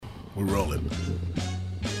We're rolling.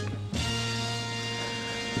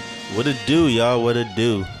 What it do, y'all? What it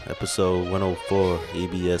do? Episode 104,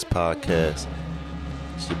 EBS podcast.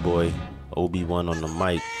 It's your boy Obi-Wan on the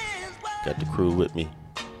mic. Got the crew with me.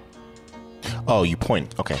 Oh, you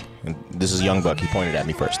point. Okay. And this is Young Buck. He pointed at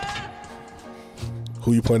me first.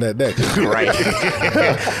 Who you pointing at next? Right.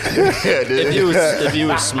 If you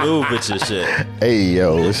was smooth with your shit. Hey,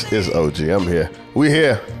 yo, it's OG. I'm here. We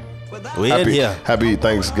here. We in here. Happy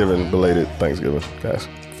Thanksgiving, belated Thanksgiving, guys.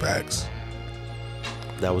 Facts.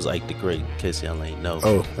 That was Ike the Great, in case y'all ain't know.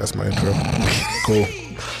 Oh, that's my intro. Cool.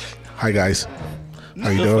 Hi, guys. How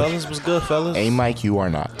you doing? Fellas? What's good, fellas? Hey, Mike, you are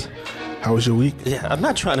not. How was your week? Yeah, I'm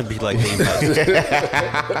not trying to be like A-Mike.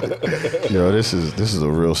 Yo, this is a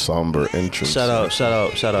real somber intro. Shout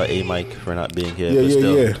out A-Mike for not being here.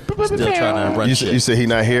 Yeah. Still trying to run shit. You said he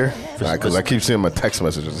not here? Because I keep seeing my text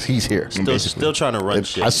messages. He's here. Still trying to run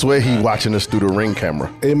shit. I swear he watching us through the Ring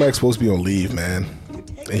camera. A-Mac's supposed to be on leave, man.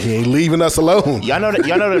 And he ain't leaving us alone. Y'all know the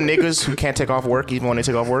niggas who can't take off work even when they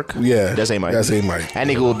take off work? Yeah. That's A-Mike. That's A-Mike. That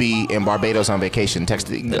nigga will be in Barbados on vacation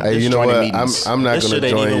texting. Hey, you know what? Meetings. I'm not going to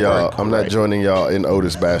join y'all. Work. I'm not joining y'all in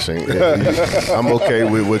Otis bashing. I'm okay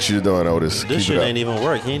with what you're doing, Otis. This shit ain't even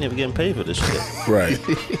work. He ain't even getting paid for this shit. Right.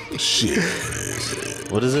 Shit.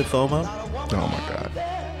 What is it, FOMO? Oh, my God.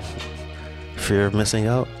 Fear of missing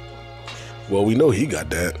out? Well, we know he got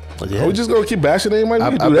that. Yeah. Are we just going to keep bashing A-Mike?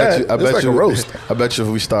 We can do bet that. you, I It's bet like you, a roast. I bet you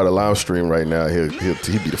if we start a live stream right now, he'd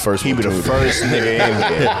be the first. He be the first nigga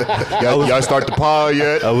in here. Y'all start the pod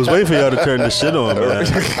yet? I was waiting for y'all to turn this shit on, man.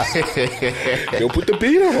 Yo, put the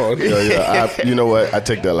beat on. You know what? I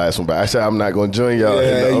take that last one back. I said I'm not going to join y'all Yeah,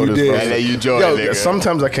 in the you Otis. did. roast. And then you join, Yo, nigga.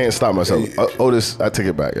 sometimes I can't stop myself. Otis, I take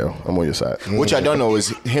it back, yo. I'm on your side. What y'all don't know is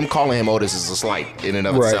him calling him Otis is a slight in and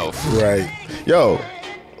of itself. Right. Yo,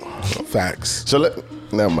 Facts. so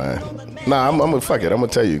never mind. Nah, I'm gonna fuck it. I'm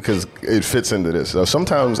gonna tell you because it fits into this. So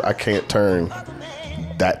sometimes I can't turn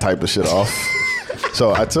that type of shit off.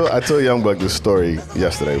 So I told Young Buck this story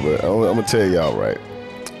yesterday, but I'm gonna tell y'all right.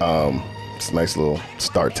 It's a nice little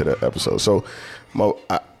start to the episode. So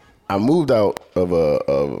I moved out of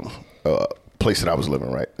a place that I was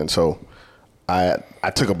living, right, and so I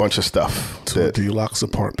took a bunch of stuff To a deluxe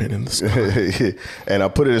apartment in the sky. and I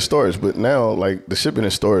put it in storage. But now, like, the shipping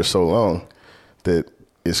and storage is so long that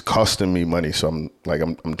it's costing me money. So I'm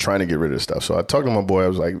trying to get rid of this stuff. So I talked to my boy. I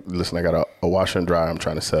was like, listen, I got a washer and dryer I'm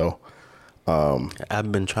trying to sell.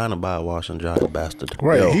 I've been trying to buy a wash and dry, bastard.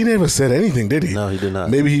 Right. Yo. He never said anything, did he? No, he did not.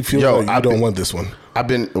 Maybe he feels Yo, like you don't want this one. I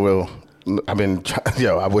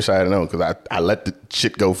wish I had known because I let the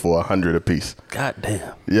shit go for 100 a piece. God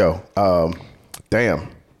damn. Yo, damn,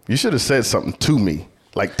 you should have said something to me.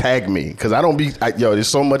 Like, tag me, because there's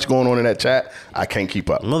so much going on in that chat, I can't keep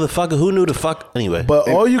up. Motherfucker, who knew the fuck? Anyway. But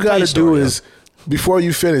all you got to do story, is, before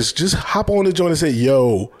you finish, just hop on the joint and say,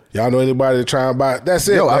 yo, y'all know anybody to try and buy? That's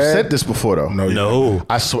it, Yo, man. I've said this before, though. No.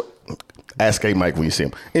 I swear. Ask A-Mike when you see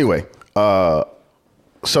him. Anyway,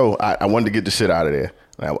 so I wanted to get the shit out of there.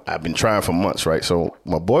 I've been trying for months, right? So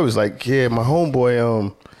my boy was like, yeah, my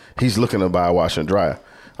homeboy, he's looking to buy a washer and dryer.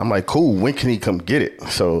 I'm like, cool, when can he come get it?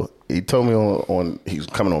 So he told me on he's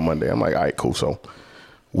coming on Monday. I'm like, all right, cool. So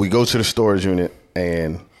we go to the storage unit,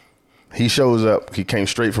 and he shows up. He came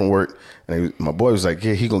straight from work, and my boy was like,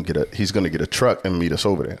 yeah, he's gonna get a truck and meet us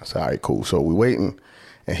over there. I said, all right, cool. So we waiting,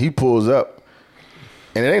 and he pulls up,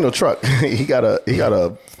 and it ain't no truck. he got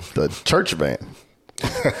the church van.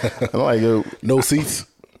 I'm like, yo, No seats.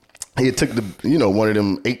 he took one of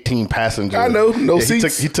them 18 passengers. I know, no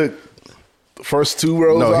seats. He took First 2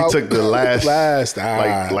 rows no, out. he took the last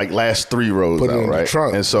last 3 rows Put it out, in the right?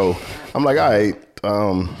 trunk. And so I'm like, all right,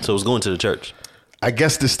 So it's going to the church. I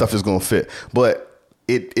guess this stuff is gonna fit, but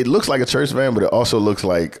it looks like a church van, but it also looks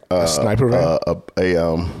like A sniper van?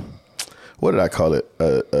 What did I call it?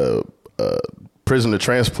 A prisoner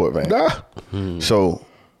transport van. Nah. So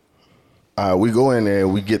we go in there,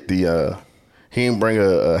 we get the he didn't bring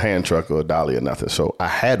a hand truck or a dolly or nothing. So I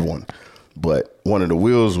had one, but one of the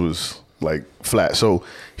wheels was like flat. So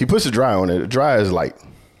he puts the dryer on it. The dryer is light.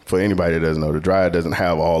 For anybody that doesn't know, the dryer doesn't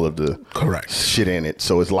have all of the Correct shit in it,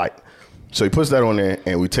 so it's light. So he puts that on there,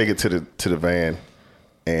 and we take it to the van.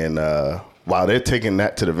 And while they're taking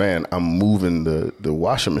that to the van, I'm moving the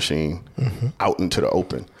washing machine out into the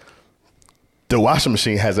open. The washing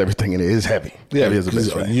machine has everything in it. It's heavy. Yeah, heavy as a because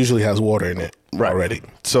bitch, it right? usually has water in it already.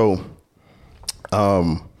 So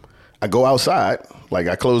I go outside, like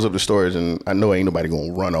I close up the storage, and I know ain't nobody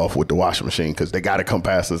gonna run off with the washing machine because they gotta come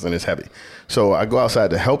past us and it's heavy. So I go outside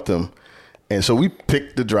to help them, and so we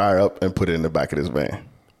pick the dryer up and put it in the back of this van.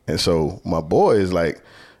 And so my boy is like,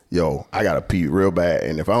 yo, I gotta pee real bad,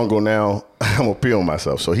 and if I don't go now, I'm gonna pee on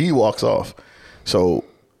myself. So he walks off. So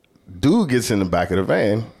dude gets in the back of the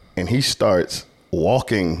van and he starts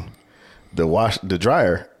walking the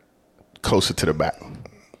dryer closer to the back.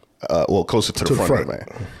 Closer to the front of the van.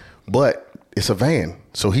 But it's a van,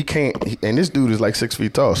 so he can't. And this dude is like 6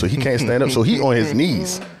 feet tall, so he can't stand up. So he on his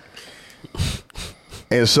knees.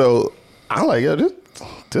 And so I'm like, yo,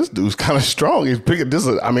 this dude's kind of strong. He's picking this.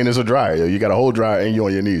 It's a dryer. Yo. You got a whole dryer and you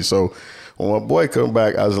on your knees. So when my boy come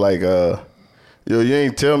back, I was like, yo, you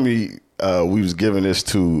ain't tell me we was giving this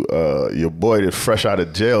to your boy that's fresh out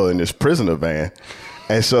of jail in this prisoner van.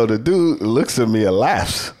 And so the dude looks at me and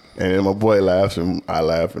laughs. And then my boy laughs and I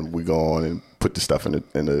laugh and we go on and put the stuff in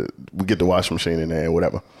the we get the washing machine in there and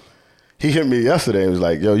whatever. He hit me yesterday and was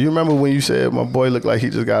like, yo, you remember when you said my boy looked like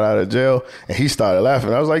he just got out of jail? And he started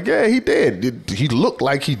laughing. I was like, yeah, he did. He looked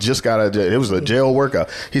like he just got out of jail. It was a jail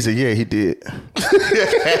workout. He said, yeah, he did. I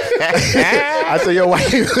said, yo,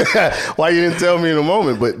 why you didn't tell me in a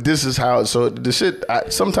moment? But this is how, so the shit,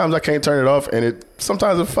 sometimes I can't turn it off and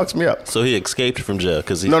sometimes it fucks me up. So he escaped from jail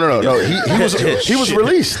because No. He was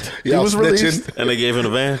released. He was released. And they gave him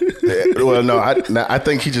the van? Well, no, I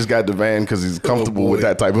think he just got the van because he's comfortable with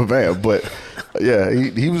that type of van. But yeah,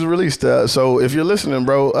 he was released. So if you're listening,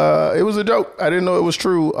 bro, it was a joke. I didn't know it was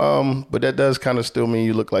true. But that does kind of still mean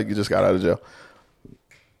you look like you just got out of jail.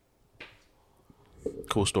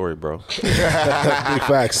 Cool story, bro. Big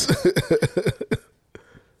facts.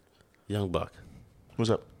 Young Buck.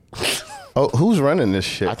 What's up? Oh, who's running this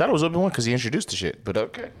shit? I thought it was Obi-Wan because he introduced the shit, but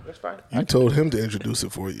okay, that's fine. You told him to introduce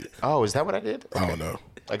it for you. Oh, is that what I did? I don't know.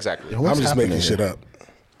 Exactly. I'm just making shit up.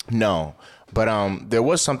 No, but there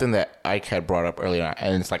was something that Ike had brought up earlier,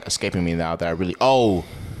 and it's like escaping me now that I really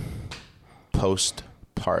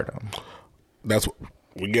postpartum. That's what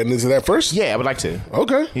we're getting into that first. Yeah, I would like to.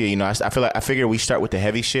 Okay. Yeah, I figure we start with the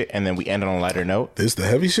heavy shit and then we end on a lighter note. This the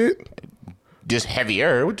heavy shit. Just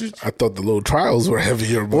heavier. I thought the little trials were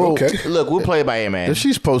heavier, but okay. Look, we'll play it by ear, man. If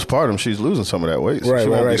she's postpartum, she's losing some of that weight. So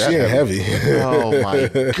Right. She ain't heavy. Oh my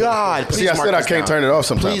God! Please See, I said I can't turn it off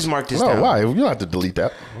sometimes. Please mark this no, down. why? You don't have to delete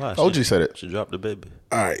that. Wow, OG said it. She dropped the baby.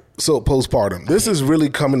 All right. So postpartum. This is really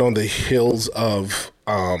coming on the heels of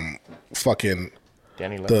fucking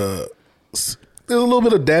Danny Lay. there's a little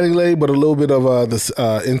bit of Danny Lay, but a little bit of this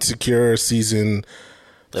Insecure season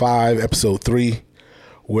 5, episode 3,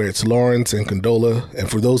 where it's Lawrence and Condola. And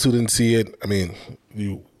for those who didn't see it, I mean,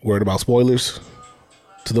 you worried about spoilers?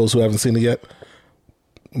 To those who haven't seen it yet,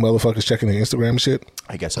 motherfuckers checking their Instagram and shit.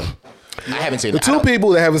 I guess so. I haven't seen The two people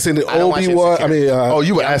that haven't seen it, Obi-Wan. I mean,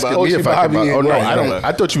 you were asking me if I could. Bobby, Oh no, right, I don't. right.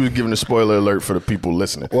 I thought you were giving a spoiler alert for the people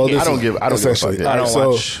listening. Well, I don't give. I don't give a fuck. essentially. I don't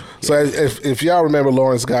so, watch. So if y'all remember,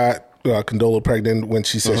 Lawrence got Condola pregnant when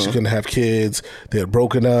she said she couldn't have kids. They had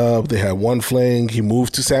broken up. They had one fling. He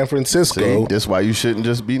moved to San Francisco. See, that's why you shouldn't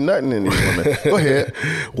just be nutting in these women. Go ahead.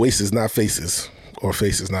 Wastes, not faces. Or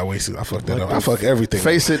faces, not wasted. I fucked that up. I fuck everything.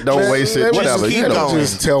 Face it, don't waste it. Whatever. keep You know. going.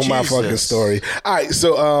 Just tell my Jesus. fucking story. All right,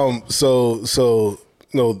 so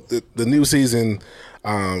the new season,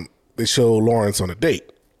 they show Lawrence on a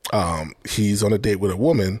date. He's on a date with a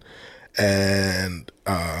woman, and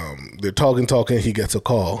they're talking. He gets a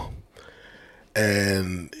call,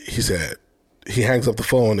 and he said he hangs up the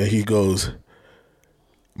phone and he goes,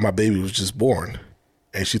 "My baby was just born,"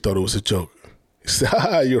 and she thought it was a joke. He said,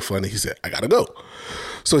 "Haha, you're funny." He said, "I gotta go."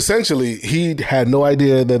 So essentially, he had no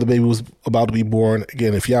idea that the baby was about to be born.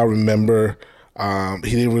 Again, if y'all remember,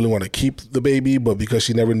 he didn't really want to keep the baby, but because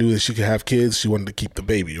she never knew that she could have kids, she wanted to keep the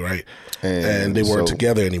baby, right? And they weren't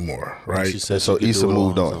together anymore, right? She said So she could Issa do it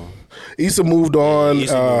moved her on. own. Issa moved on.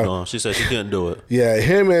 Issa moved on. She said she couldn't do it. Yeah,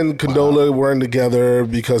 him and Condola weren't together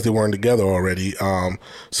because they weren't together already.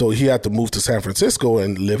 So he had to move to San Francisco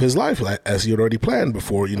and live his life as he had already planned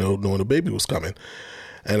before, knowing the baby was coming.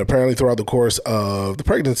 And apparently throughout the course of the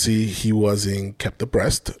pregnancy, he wasn't kept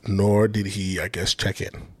abreast, nor did he, I guess, check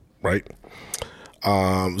in, right?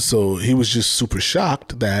 So he was just super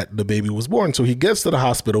shocked that the baby was born. So he gets to the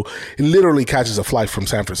hospital. He literally catches a flight from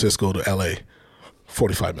San Francisco to LA.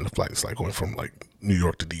 45-minute flight. It's like going from like New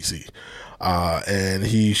York to DC. And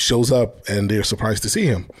he shows up and they're surprised to see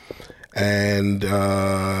him. And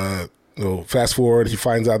fast forward, he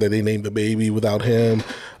finds out that they named the baby without him.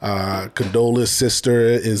 Condola's sister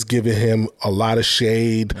is giving him a lot of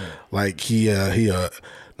shade, like he a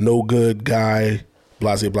no good guy,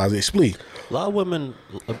 blase splee. A lot of women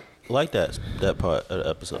like that part of the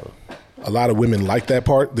episode. A lot of women like that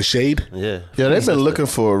part, the shade. Yeah. Yeah, they've been looking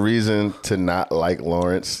for a reason to not like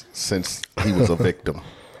Lawrence since he was a victim.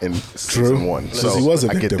 in season 1. Because he was a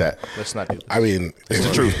victim. I get that. Let's not do this. I mean, It's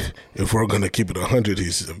the truth. If we're going to keep it 100,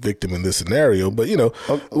 he's a victim in this scenario. But,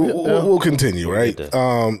 we'll continue, right?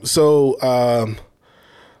 So that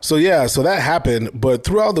happened. But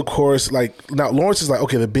throughout the course, now Lawrence is like,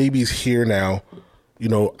 okay, the baby's here now.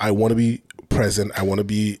 I want to be present. I want to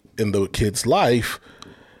be in the kid's life.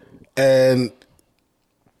 And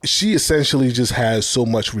she essentially just has so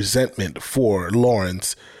much resentment for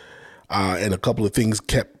Lawrence. And a couple of things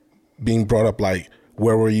kept being brought up, like,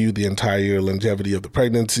 where were you the entire longevity of the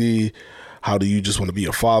pregnancy? How do you just want to be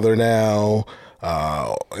a father now?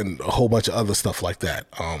 And a whole bunch of other stuff like that.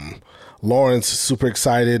 Lawrence, super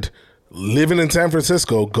excited, living in San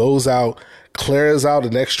Francisco, goes out, clears out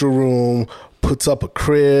an extra room, puts up a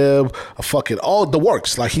crib, all the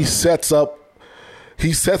works. Like, he sets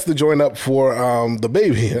the joint up for the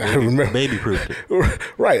baby. I remember Baby proofed it.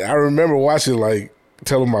 Right. I remember watching, like,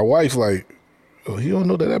 telling my wife, like, oh, you don't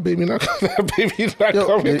know that baby not coming.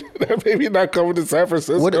 That baby not coming to San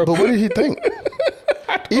Francisco. But what did he think?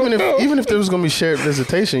 Even if there was going to be shared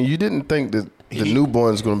visitation, you didn't think that the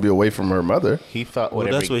newborn's going to be away from her mother. He thought Well,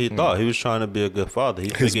 that's what he thought. He was trying to be a good father. He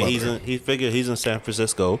figured he's in San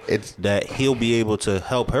Francisco. That he'll be able to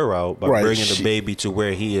help her out by bringing the baby to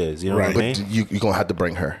where he is. You know what I mean? But you're going to have to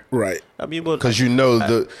bring her. Right. I mean, because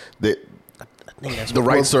the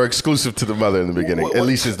rights are exclusive to the mother in the beginning. At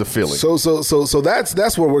least is the feeling. So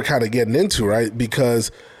that's where we're kind of getting into, right? Because,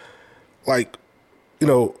 like,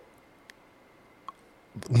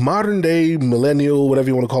 modern day millennial, whatever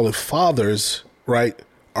you want to call it, fathers, right,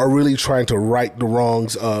 are really trying to right the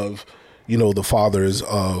wrongs of, the fathers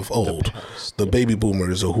of old, the baby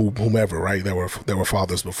boomers or whomever, right? There were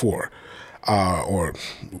fathers before, or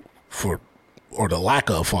the lack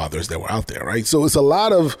of fathers that were out there, right? So it's a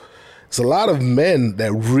lot of men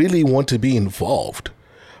that really want to be involved.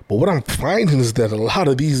 But what I'm finding is that a lot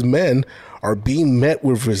of these men are being met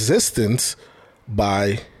with resistance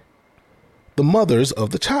by the mothers of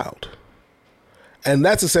the child. And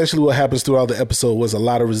that's essentially what happens throughout the episode, was a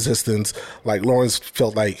lot of resistance. Like, Lawrence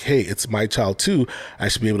felt like, hey, it's my child too. I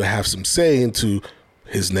should be able to have some say into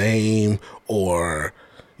his name or,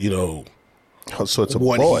 so it's a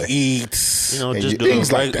what boy. he eats. Just doing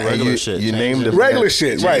things like that. regular shit. You named him regular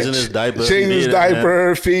shit, right? Changing his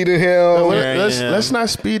diaper. Feeding him. Let's not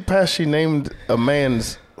speed past she named a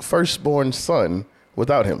man's firstborn son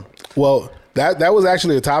without him. Well, that was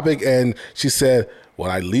actually a topic, and she said,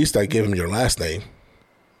 well, at least I give him your last name.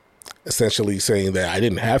 Essentially saying that I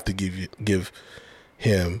didn't have to give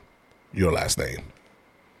him your last name.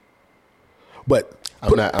 But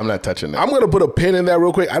I'm not touching that. I'm going to put a pin in that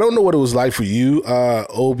real quick. I don't know what it was like for you,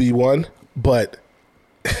 OB1, but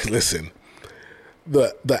listen,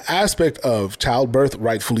 the aspect of childbirth,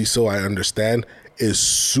 rightfully so, I understand, is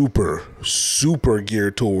super, super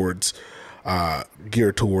geared towards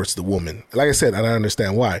the woman. Like I said, I don't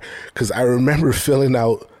understand why. Because I remember filling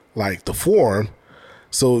out, like, the form.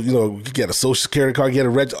 So, you get a social security card, get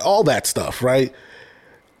a all that stuff, right?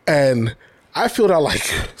 And I filled out, like,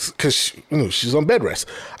 because she's on bed rest.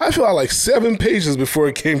 I filled out like 7 pages before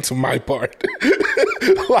it came to my part.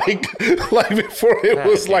 like before it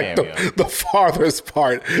was like the father's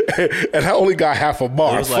part, and I only got half a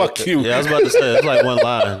bar. Fuck you. Yeah, I was about to say, it's like one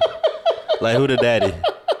line. Like, who the daddy?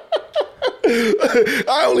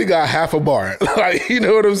 I only got half a bar. Like, you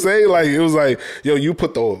know what I'm saying? Like, it was like, yo, you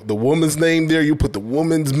put the woman's name there, you put the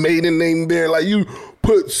woman's maiden name there, like, you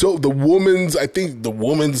put I think the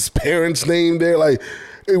woman's parents' name there. Like,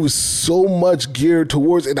 it was so much geared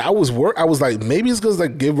towards, and I was like, maybe it's because I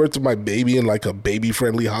give birth to my baby in like a baby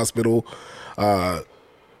friendly hospital,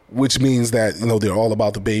 which means that, they're all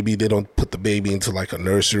about the baby. They don't put the baby into like a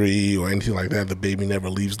nursery or anything like that. The baby never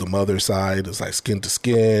leaves the mother's side. It's like skin to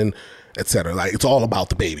skin, etc. Like, it's all about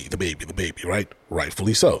the baby, right?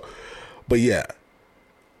 Rightfully so. But yeah,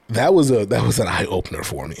 that was an eye opener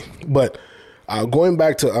for me. But going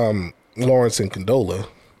back to Lawrence and Condola,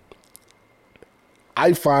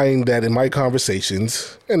 I find that in my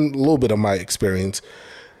conversations and a little bit of my experience,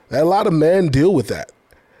 that a lot of men deal with that.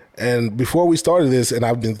 And before we started this, and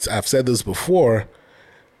I've said this before,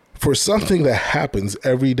 for something that happens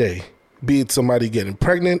every day, be it somebody getting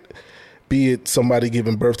pregnant, be it somebody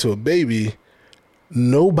giving birth to a baby,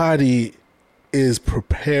 nobody is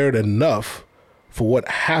prepared enough for what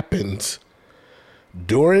happens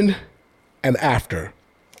during and after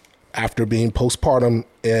being postpartum.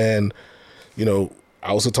 And, I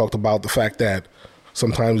also talked about the fact that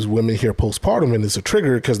sometimes women hear postpartum and it's a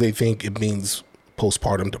trigger because they think it means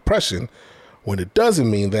postpartum depression, when it doesn't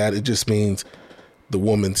mean that. It just means the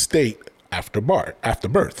woman's state after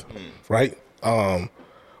birth, right?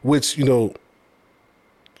 Which,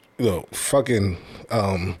 fucking.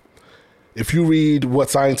 If you read what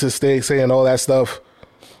scientists say and all that stuff,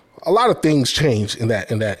 a lot of things change in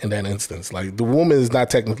that instance. Like the woman is not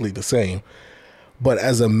technically the same, but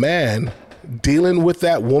as a man dealing with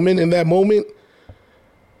that woman in that moment,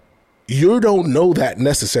 you don't know that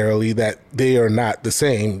necessarily that they are not the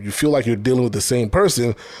same. You feel like you're dealing with the same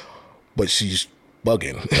person, but she's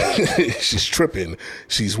bugging, she's tripping,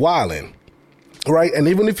 she's wilding, right? And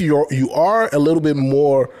even if you are a little bit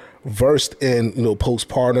more versed in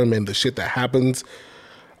postpartum and the shit that happens,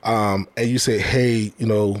 and you say, hey,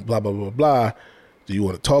 blah blah blah blah, do you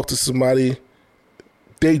want to talk to somebody?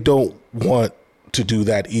 They don't want to do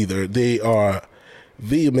that either. They are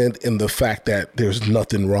vehement in the fact that there's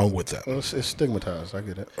nothing wrong with them. Well, it's stigmatized. I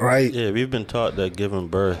get it. Right? Yeah, we've been taught that giving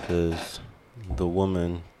birth is the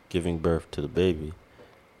woman giving birth to the baby,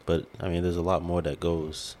 but I mean, there's a lot more that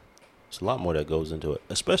goes. There's a lot more that goes into it,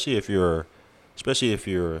 especially if you're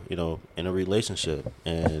in a relationship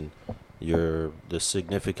and you're the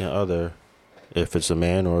significant other, if it's a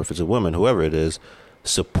man or if it's a woman, whoever it is,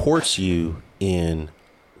 supports you in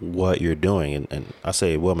what you're doing. And I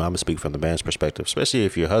say woman, I'm gonna speak from the man's perspective, especially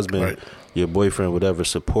if your husband, right, your boyfriend, whatever,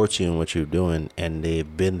 supports you in what you're doing and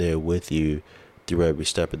they've been there with you through every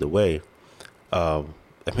step of the way. I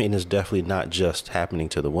mean, it's definitely not just happening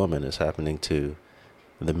to the woman, it's happening to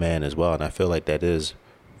the man as well. And I feel like that is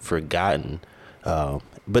forgotten.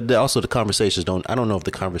 But also the conversations I don't know if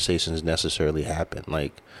the conversations necessarily happen.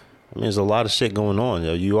 Like, I mean, there's a lot of shit going on.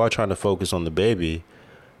 You are trying to focus on the baby.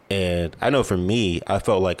 And I know for me, I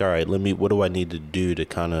felt like, all right, what do I need to do to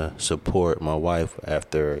kind of support my wife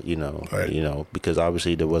after, right, because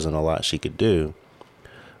obviously there wasn't a lot she could do.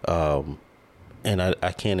 And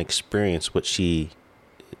I can't experience what she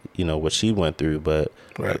went through, but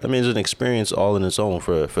right, I mean, it's an experience all in its own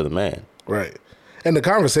for the man. Right. And the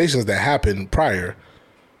conversations that happened prior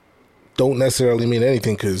don't necessarily mean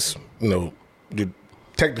anything because, you're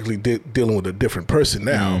technically dealing with a different person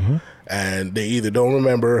now. Mm-hmm. And they either don't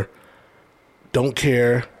remember, don't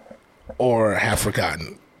care, or have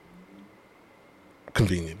forgotten.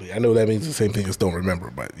 Conveniently. I know that means the same thing as don't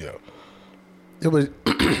remember, but, It was,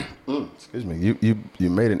 excuse me, you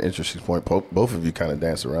made an interesting point. Both of you kind of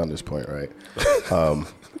danced around this point, right? And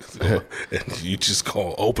you just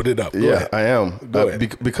call, open it up. Go yeah, ahead. I am. Go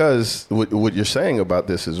ahead. Because what you're saying about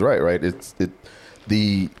this is right?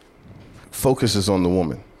 The focus is on the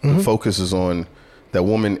woman. Mm-hmm. The focus is on that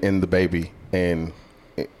woman and the baby. And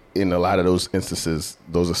in a lot of those instances,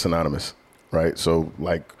 those are synonymous, right? So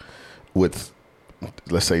like with,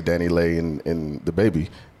 let's say, Danny Lay and the baby,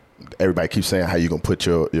 everybody keeps saying how you going to put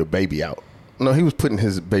your baby out. No, he was putting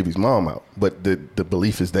his baby's mom out, but the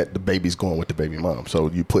belief is that the baby's going with the baby mom,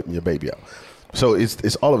 so you putting your baby out. So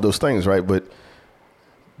it's all of those things, right? But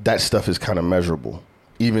that stuff is kind of measurable,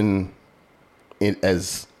 even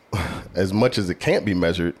as much as it can't be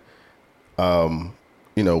measured.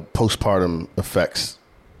 Postpartum effects.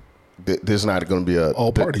 There's not going to be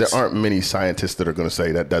all parties. There aren't many scientists that are going to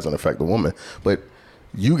say that doesn't affect the woman, but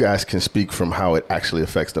you guys can speak from how it actually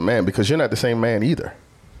affects the man because you're not the same man either.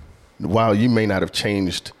 While you may not have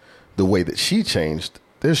changed the way that she changed,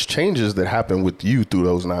 there's changes that happen with you through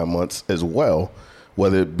those 9 months as well,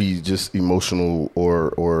 whether it be just emotional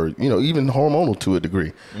or even hormonal to a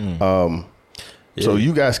degree. Yeah. So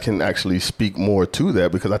you guys can actually speak more to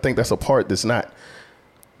that because I think that's a part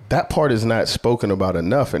that part is not spoken about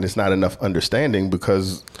enough, and it's not enough understanding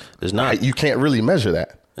because you can't really measure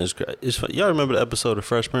that. Y'all remember the episode of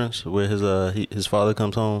Fresh Prince where his father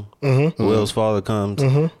comes home? Mm-hmm. Will's father comes,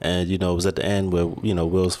 mm-hmm, and it was at the end where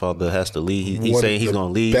Will's father has to leave. He's saying he's going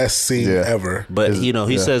to leave. Best scene ever. But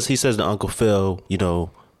he says to Uncle Phil,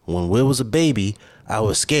 when Will was a baby, I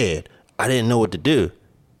was scared. I didn't know what to do.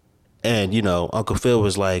 And Uncle Phil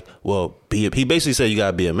was like, "Well, he basically said you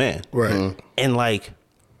gotta be a man." Right. Mm-hmm. And like,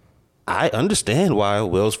 I understand why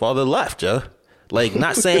Will's father left, Joe. Like,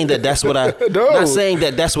 not saying that that's what I, not saying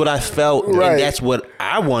that that's what I felt, right, and that's what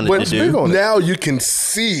I wanted to do. Now you can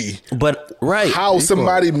see, but right, how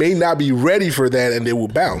somebody may not be ready for that, and they will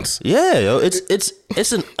bounce. Yeah,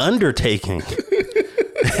 it's an undertaking.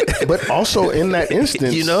 But also in that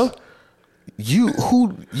instance, you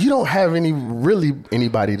don't have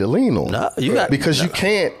anybody to lean on. No, because you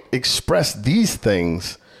can't express these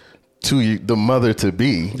things to the mother to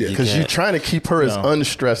be because you're trying to keep her as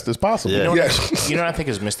unstressed as possible. Yeah. You know what I think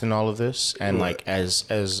is missed in all of this, and like as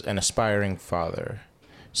an aspiring father,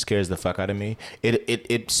 scares the fuck out of me.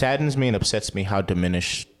 It saddens me and upsets me how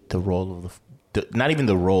diminished the role of not even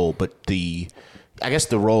the role, but I guess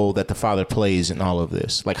the role that the father plays in all of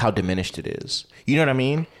this, like how diminished it is. You know what I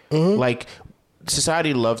mean? Mm-hmm. Like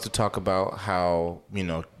society loves to talk about how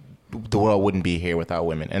the world wouldn't be here without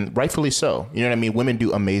women, and rightfully so. You know what I mean? Women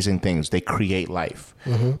do amazing things. They create life,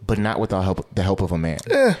 but not without the help of a man.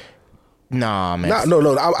 Yeah. Nah, man.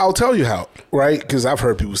 No. I'll tell you how, right? Because I've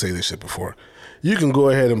heard people say this shit before. You can go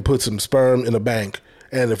ahead and put some sperm in a bank,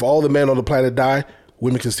 and if all the men on the planet die,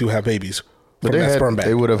 women can still have babies from that sperm bank.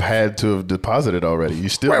 They would have had to have deposited already. You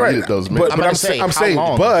still needed those men. But I'm saying,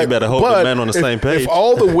 but you better hope the men on the same page. If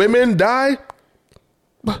all the women die,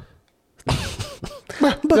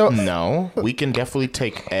 No, we can definitely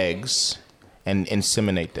take eggs and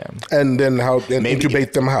inseminate them. and then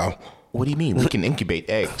incubate them how? What do you mean? We can incubate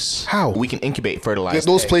eggs. How? We can incubate fertilized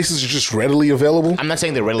Those eggs. places are just readily available? I'm not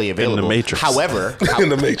saying they're readily available. In the Matrix. However, In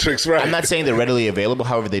the Matrix, right. I'm not saying they're readily available.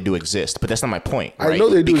 However, they do exist. But that's not my point. I Right? know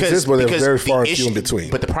they do exist, but they're because very the far and few in between.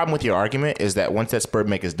 But the problem with your argument is that once that sperm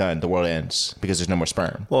bank is done, the world ends because there's no more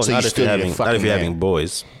sperm. Well, so not you if still you're need a having, fucking not if you're man. having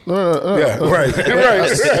boys. Yeah, right.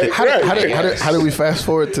 How do we fast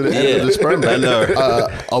forward to the end of the sperm bank? I know.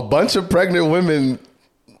 A bunch of pregnant women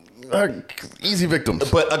are easy victims.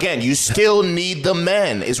 But again, you still need the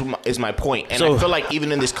men. Is my point. And So- I feel like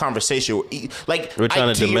even in this conversation, like We're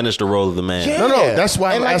trying to diminish the role of the man. Yeah. No, that's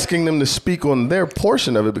why I'm And like- asking them to speak on their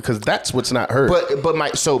portion of it because that's what's not heard. But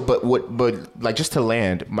just to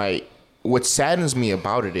land what saddens me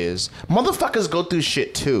about it is motherfuckers go through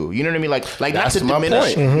shit too. You know what I mean? Like not That's to my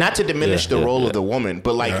diminish, point. not to diminish Yeah, the yeah, role yeah. of the woman,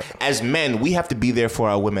 but like as men, we have to be there for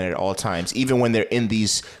our women at all times, even when they're in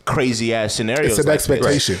these crazy ass scenarios. It's an like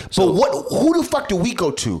expectation. This. But who the fuck do we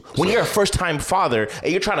go to when you're a first time father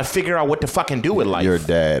and you're trying to figure out what to fucking do with life? Your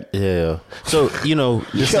dad. Yeah. So,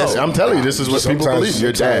 I'm telling you, this is what people believe.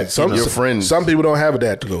 Your dad, your friend. Some people don't have a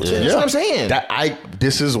dad to go to. That's what I'm saying.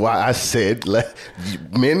 This is why I said let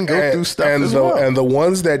men go through stuff as well. And the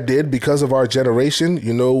ones that did because of our generation,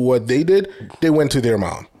 you know what they did? They went to their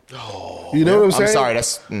mom. You know what I'm saying? I'm sorry.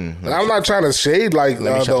 That's And I'm not trying to shade like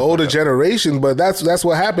Let me shut the the older fuck up. generation, but that's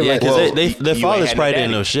what happened. yeah, Like, because their you fathers ain't probably had no didn't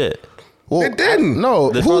daddy. know shit. Well, They didn't. No,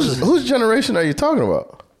 The whose fathers- generation are you talking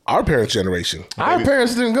about? our parents' generation. Our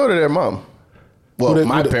parents didn't go to their mom. Well,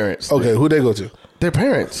 my parents. Okay, who they go to? Their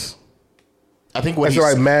parents. I think what That's he's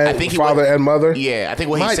like man, father, and mother. Yeah, I think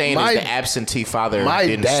what he's saying is the absentee father My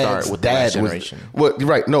didn't start dad's with the last dad generation. was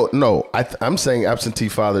right. No. I'm saying absentee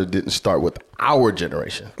father didn't start with our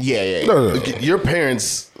generation. Yeah. No. Your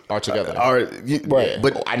parents Are together. right,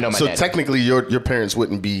 but I know my so dad. technically your parents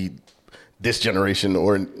wouldn't be this generation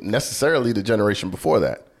or necessarily the generation before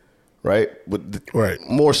that, right? Right.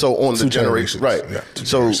 More so on the Two generation, generations. right? Yeah, two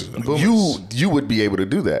So generations. Boomers. you would be able to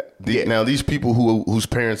do that. Yeah. Now these people whose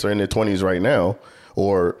parents are in their 20s right now,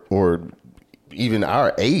 or even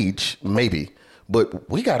our age, maybe, but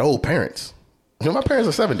we got old parents. You know, my parents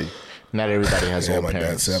are 70. Not everybody has Yeah, old my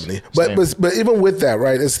parents. dad's 70. Same. But even with that,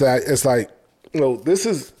 right? It's like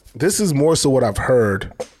this is more so what I've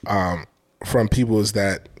heard from people is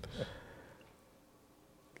that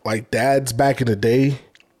like dads back in the day,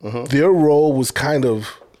 their role was kind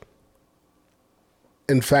of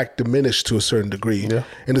in fact diminished to a certain degree,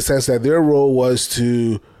 in the sense that their role was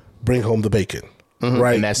to bring home the bacon.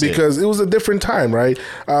 Right, And that's because it was a different time, right?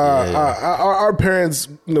 Our parents,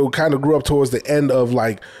 kind of grew up towards the end of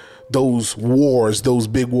like those wars, those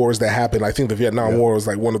big wars that happened. I think the Vietnam War was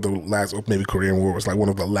like one of the last, or maybe Korean War was like one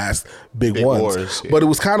of the last big ones. wars, yeah. But it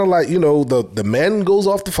was kind of like the man goes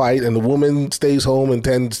off to fight and the woman stays home and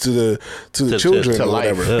tends to the children to or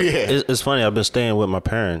life. whatever. Yeah. It's funny. I've been staying with my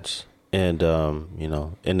parents, and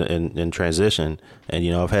in transition,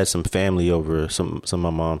 and I've had some family over, some of my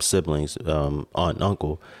mom's siblings, aunt and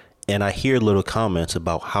uncle, and I hear little comments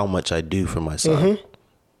about how much I do for my son.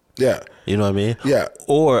 Yeah. You know what I mean? Yeah.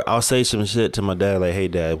 Or I'll say some shit to my dad like, "Hey,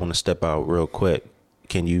 Dad, I want to step out real quick.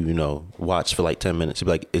 Can you, watch for like 10 minutes?" He'd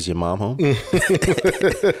be like, "Is your mom home?"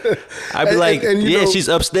 I'd be like, and "Yeah, she's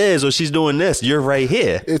upstairs or she's doing this. You're right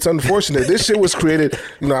here." It's unfortunate. This shit was created,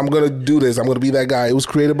 I'm going to do this. I'm going to be that guy. It was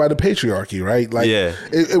created by the patriarchy, right? Like, Yeah.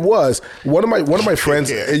 It was. One of my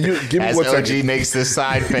friends, and you give me As one OG second. makes this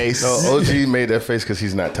side face. No, OG made that face because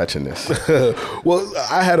he's not touching this. Well,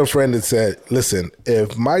 I had a friend that said, listen,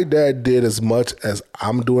 if my dad did as much as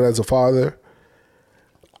I'm doing as a father,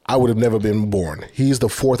 I would have never been born. He's the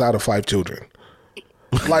 4th out of 5 children.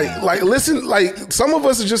 Listen, some of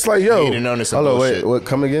us are just like, yo. You didn't know this Hello, bullshit. wait, what?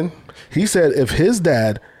 Come again? He said if his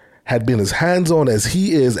dad had been as hands-on as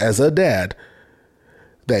he is as a dad,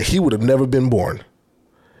 that he would have never been born.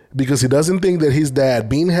 Because he doesn't think that his dad,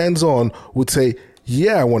 being hands-on, would say,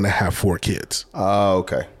 yeah, I want to have 4 kids. Oh,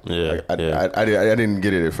 okay. Yeah, I didn't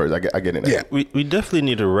get it at first. I get it now. Yeah. We definitely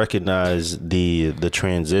need to recognize the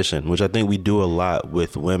transition, which I think we do a lot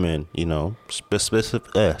with women, you know,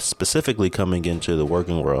 specifically coming into the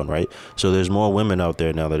working world, right? So there's more women out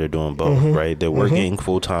there now that are doing both, right? They're working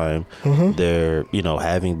full time, they're, you know,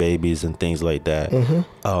 having babies and things like that.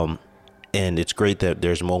 And it's great that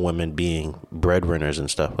there's more women being breadwinners and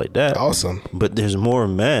stuff like that. Awesome. But there's more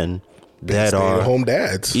men that are stay-at-home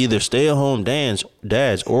dads, either stay-at-home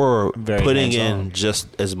dads or Very putting hands-on. in just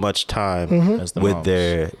as much time As the with moms.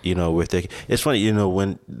 their, you know, with their. It's funny, you know,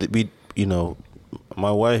 when we, you know,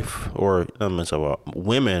 my wife or I'm talking about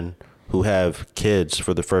women who have kids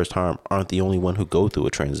for the first time aren't the only one who go through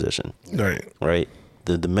a transition, right?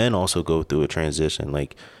 The men also go through a transition,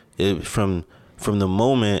 like from the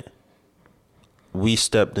moment we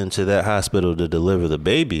stepped into that hospital to deliver the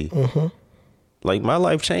baby, like my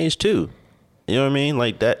life changed too. You know what I mean?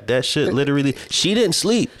 Like that shit literally. She didn't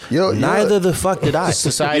sleep. Neither the fuck did I.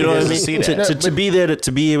 Society you know what I mean? doesn't see that. To be there,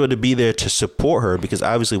 to be able to be there to support her, because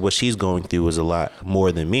obviously what she's going through was a lot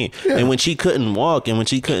more than me. Yeah. And when she couldn't walk, and when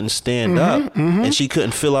she couldn't stand up, and she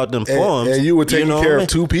couldn't fill out them forms, and you were taking know care what I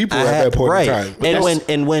of mean? 2 people I at had- that point right. in time.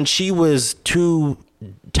 And when she was too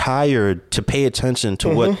tired to pay attention to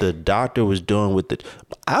what the doctor was doing with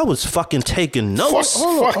I was fucking taking notes.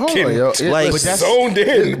 Fucking like but that's zoned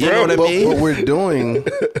in, bro. You know what I mean? What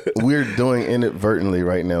we're doing inadvertently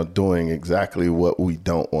right now, doing exactly what we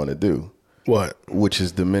don't want to do. What? Which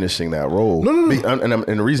is diminishing that role. No. And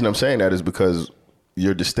the reason I'm saying that is because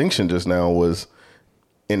your distinction just now was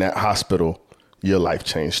in that hospital, your life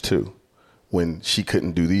changed too when she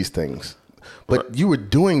couldn't do these things. But you were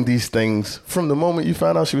doing these things from the moment you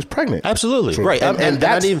found out she was pregnant. Absolutely. Right. And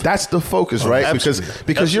that's the focus, right? Absolutely.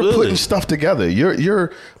 Because you're Absolutely. putting stuff together.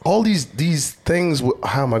 You're all these things.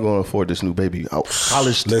 How am I going to afford this new baby? Oh,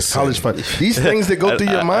 college fund. These things that go through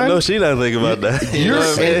your mind. I know she not thinking about that. You know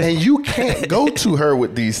what I mean? And you can't go to her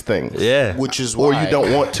with these things. Yeah. Which is why, Or you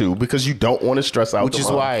don't want to because you don't want to stress out. Which the is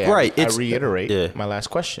mom. why Right, I it's- reiterate my last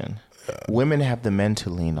question. Women have the men to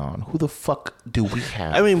lean on. Who the fuck do we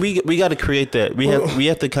have? I mean, we got to create that. We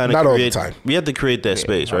have to kind of Not all the create. time. We have to create that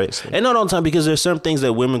space, right? obviously. And not all the time, because there's some things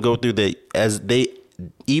that women go through that as they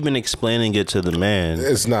even explaining it to the man,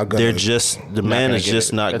 It's not gonna- They're just the man gonna is get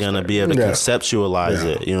just it. not That's gonna fair. be able to Yeah. conceptualize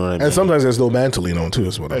it. You know what I mean? And sometimes there's no man to lean on too,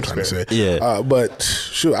 is what I'm trying to say. Yeah. But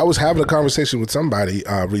shoot, I was having a conversation with somebody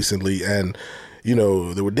recently, and you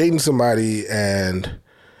know, they were dating somebody, and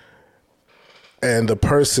the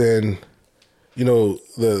person, you know,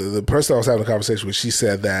 the person I was having a conversation with, she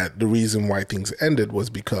said that the reason why things ended was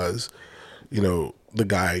because, you know, the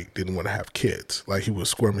guy didn't want to have kids. Like, he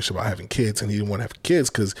was squirmish about having kids, and he didn't want to have kids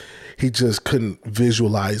because he just couldn't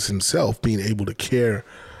visualize himself being able to care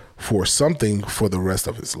for something for the rest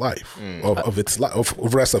of his life, of the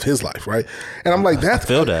rest of his life, right? And I'm like, that. I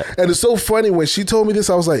feel that. And it's so funny, when she told me this,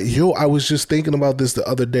 I was like, yo, I was just thinking about this the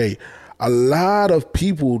other day. A lot of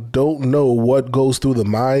people don't know what goes through the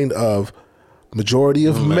mind of majority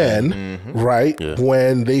of men, right? Yeah.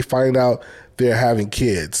 When they find out they're having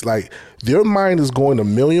kids, like, their mind is going a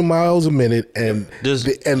million miles a minute, and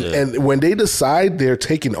and when they decide they're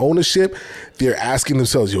taking ownership, they're asking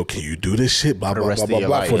themselves, yo, can you do this shit? Blah blah rest blah of blah your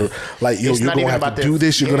blah. For life. the, like, yo, It's you're not gonna even have about to do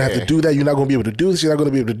this. You're gonna have to yeah. do that. You're not gonna be able to do this. You're not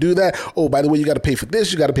gonna be able to do that. Oh, by the way, you got to pay for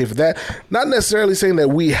this. You got to pay for that. Not necessarily saying that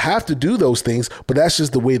we have to do those things, but that's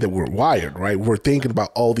just the way that we're wired, right? We're thinking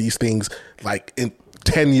about all these things like in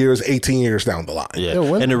 10 years, 18 years down the line. Yeah. Yeah,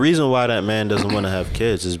 when- And the reason why that man doesn't want to have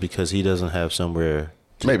kids is because he doesn't have somewhere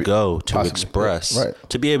to Maybe. go to Possibly. express, Right.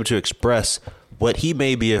 to be able to express what he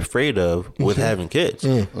may be afraid of with having kids.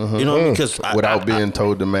 You know, because Without being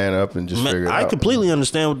told to man up and just figure it I out. completely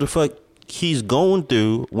understand what the fuck he's going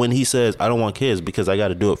through when he says, I don't want kids because I got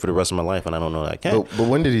to do it for the rest of my life and I don't know that I can. But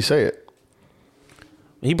when did he say it?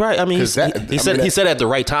 He probably, I mean, 'Cause he said that- he said it at the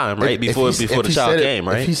right time, right? Before If the he child said it- came,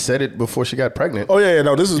 right? If he said it before she got pregnant. Oh yeah,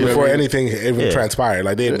 no, this is You know before what I mean? anything even Yeah. transpired.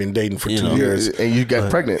 Like, they had been dating for 2 years. And you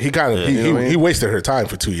got pregnant. He kind of You know what I mean? he wasted her time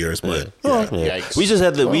for 2 years, but Yeah. Yikes. We just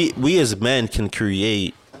have to we as men can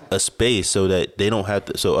create a space so that they don't have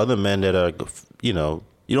to, so other men that are, you know,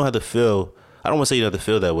 you don't have to feel, I don't want to say you don't have to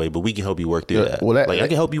feel that way, but we can help you work through Yeah, that. well, I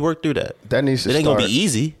can help you work through that. That needs to It ain't gonna be start-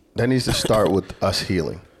 easy. That needs to start with us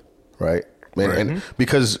healing, right? And, Right. and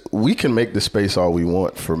because we can make the space all we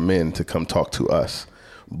want for men to come talk to us,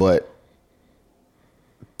 but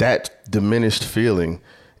that diminished feeling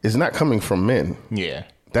is not coming from men. Yeah.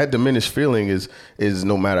 That diminished feeling is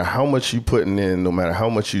no matter how much you putting in, no matter how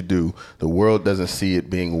much you do, the world doesn't see it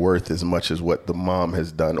being worth as much as what the mom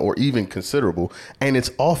has done, or even considerable. And it's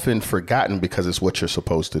often forgotten because it's what you're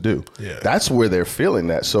supposed to do. Yeah. That's where they're feeling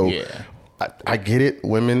that. So I get it,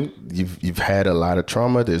 women. You've had a lot of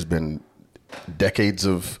trauma. There's been decades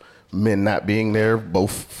of men not being there,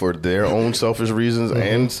 both for their own selfish reasons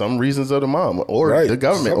and some reasons of the mom or the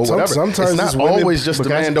government or whatever. Sometimes it's not always just the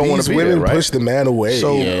man don't want to be there, right? Push the man away.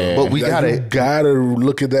 So, but we gotta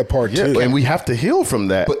look at that part too, and we have to heal from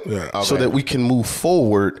that so that we can move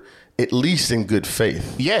forward, at least in good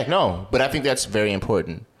faith. Yeah, no, but I think that's very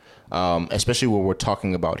important. Especially when we're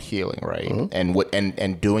talking about healing, right?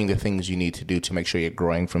 And doing the things you need to do to make sure you're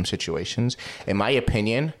growing from situations. In my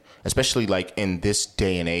opinion, especially like in this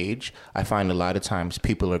day and age, I find a lot of times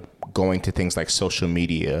people are going to things like social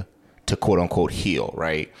media to quote unquote heal,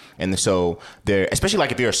 right? And so they're, especially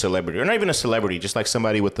like if you're a celebrity or not even a celebrity, just like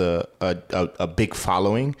somebody with a big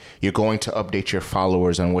following, you're going to update your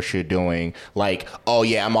followers on what you're doing. Like, oh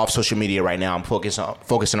yeah, I'm off social media right now. I'm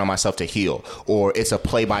focusing on myself to heal, or it's a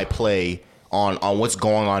play-by-play on what's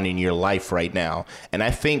going on in your life right now. And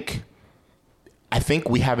I think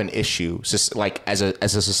we have an issue, just like as a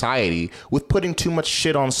society, with putting too much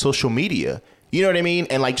shit on social media. You know what I mean?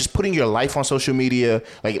 And like just putting your life on social media,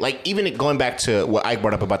 like even going back to what I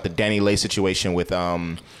brought up about the Danny Lay situation with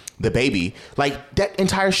the baby, like that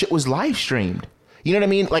entire shit was live streamed. You know what I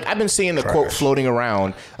mean? Like I've been seeing the quote floating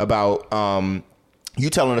around about you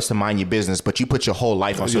telling us to mind your business, but you put your whole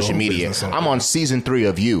life on social media. I'm on season 3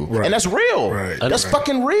 of You, and that's real. That's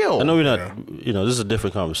fucking real. I know we're not. You know, this is a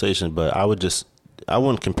different conversation, but I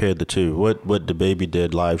wouldn't compare the two. What the baby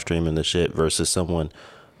did live streaming the shit versus someone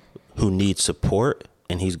who needs support,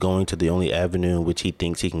 and he's going to the only avenue in which he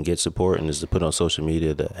thinks he can get support, and is to put on social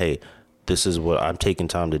media that, hey, this is what I'm taking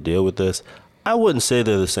time to deal with this. I wouldn't say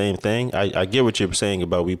they're the same thing. I get what you're saying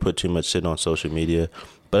about we put too much shit on social media,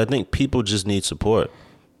 but I think people just need support.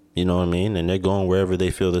 You know what I mean? And they're going wherever they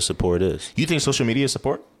feel the support is. You think social media is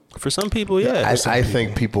support? For some people, yeah. I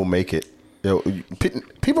think people make it. You know,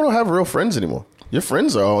 people don't have real friends anymore. Your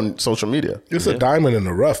friends are on social media. It's a diamond in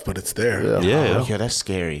the rough, but it's there. Yeah, that's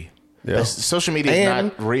scary. Yeah. Social media is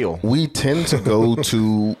not real. We tend to go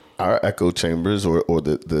to our echo chambers or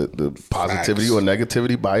the positivity or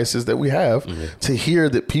negativity biases that we have to hear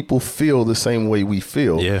that people feel the same way we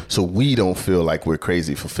feel. Yeah. So we don't feel like we're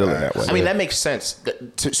crazy for feeling that way. I mean, that makes sense.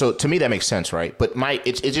 So to me, that makes sense, right? But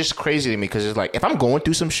it's just crazy to me because it's like if I'm going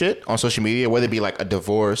through some shit on social media, whether it be like a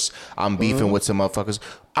divorce, I'm beefing with some motherfuckers,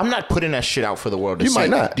 I'm not putting that shit out for the world to see. You might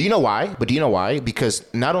not. Do you know why? But do you know why? Because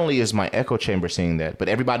not only is my echo chamber seeing that, but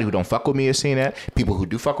everybody who don't fuck with me is seeing that. People who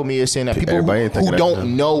do fuck with me is seeing that. People who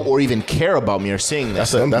don't know or even care about me are seeing that.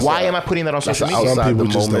 Why am I putting that on social media? Outside the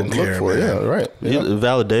moment look for it. Yeah, right. Yeah.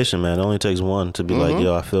 Validation, man. It only takes one to be like,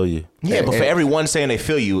 yo, I feel you. Yeah, but for every one saying they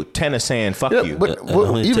feel you, 10 are saying fuck you. But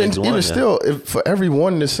even still, if for every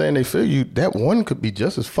one that's saying they feel you, that one could be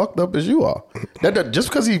just as fucked up as you are. That just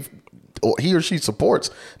because he or she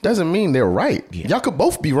supports doesn't mean they're right. Yeah. Y'all could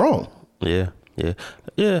both be wrong. Yeah. I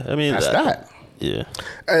mean, that's that. Yeah.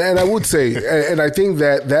 And I would say, and I think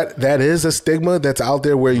that is a stigma that's out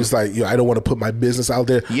there where it's like, I don't want to put my business out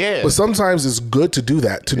there. Yeah. But sometimes it's good to do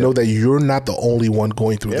that, to know that you're not the only one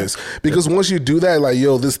going through this. Because once you do that, like,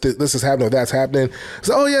 yo, this is happening, or that's happening. It's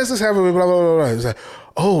like, oh, yes, this is happening, blah, blah, blah, blah. It's like,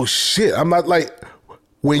 oh, shit. I'm not like,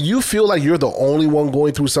 when you feel like you're the only one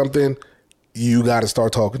going through something, you got to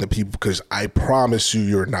start talking to people, because I promise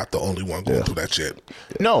you're not the only one going through that shit.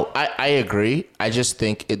 No, I agree. I just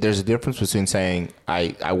think there's a difference between saying,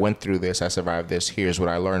 I went through this, I survived this, here's what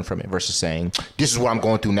I learned from it, versus saying, this is what I'm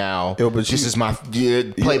going through now. This is my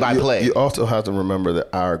play-by-play. You also have to remember that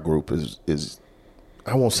our group is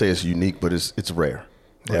I won't say it's unique, but it's rare.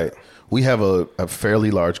 Right? We have a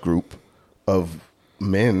fairly large group of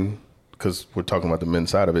men, because we're talking about the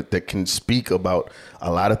men's side of it, that can speak about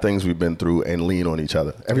a lot of things we've been through and lean on each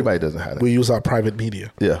other. Everybody doesn't have that. We use our private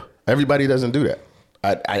media. Yeah, everybody doesn't do that.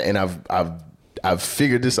 I've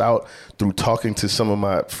figured this out through talking to some of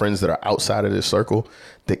my friends that are outside of this circle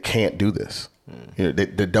that can't do this. You know,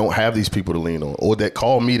 that don't have these people to lean on, or that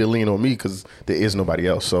call me to lean on me because there is nobody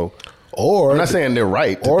else. So. Or I'm not saying they're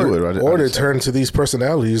right to do it. Right? Or they turn to these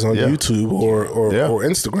personalities on YouTube or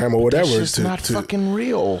Instagram or whatever. It's not fucking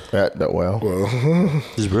real. Well,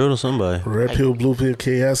 it's real to somebody. Red pill, blue pill,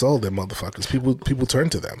 KS, all them motherfuckers. People turn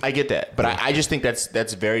to them. I get that, but I just think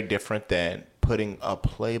that's very different than putting a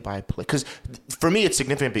play-by-play. Because for me, it's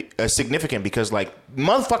significant because like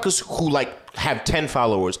motherfuckers who like have 10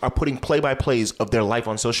 followers are putting play-by-plays of their life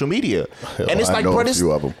on social media, and it's like, bro, a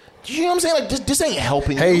few of them. You know what I'm saying? Like this ain't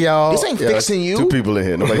helping you. Hey y'all, This ain't fixing you. 2 people in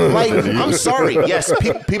here. Nobody Like, I'm sorry. Yes,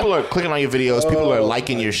 people are clicking on your videos. People are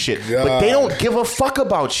liking your shit, but they don't give a fuck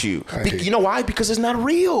about you. You know why? Because it's not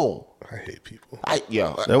real. I hate people.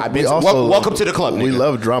 Welcome to the club. We nigga.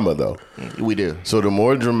 love drama though. We do. So the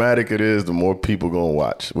more dramatic it is, the more people gonna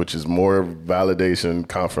watch, which is more validation,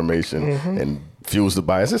 confirmation, and fuels the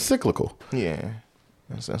bias. It's cyclical. Yeah,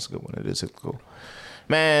 that's a good one. It is cyclical.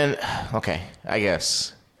 Man, okay, I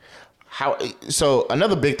guess. So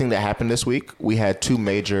another big thing that happened this week, we had 2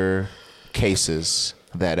 major cases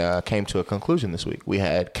that came to a conclusion this week. We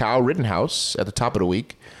had Kyle Rittenhouse at the top of the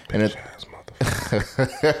week, and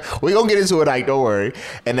we're gonna get into it. Like, don't worry.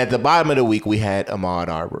 And at the bottom of the week, we had Ahmaud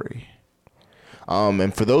Arbery.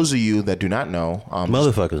 And for those of you that do not know,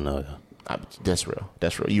 motherfuckers know. That's real.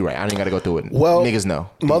 That's real. You're right. I ain't gotta go through it. Well, niggas know.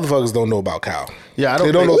 Motherfuckers don't know about Kyle. Yeah, they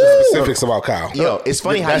don't know the specifics about Kyle. Yo, it's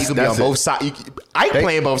funny how you can be on both sides. I ain't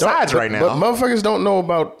playing both sides right now. But motherfuckers don't know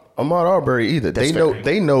about Ahmaud Arbery either. That's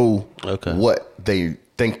they know Okay. what they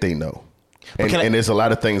think they know. And there's a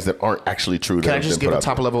lot of things that aren't actually true. Can I just give a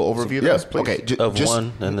top level overview? Yes, please. Okay, Of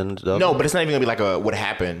one and then the other? No, but it's not even gonna be like a what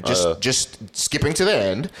happened. Just skipping to the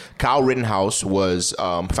end. Kyle Rittenhouse was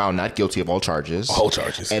found not guilty of all charges. All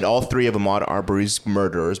charges. And all 3 of Ahmaud Arbery's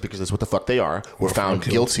murderers, because that's what the fuck they are, were found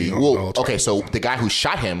guilty. Well, okay, so the guy who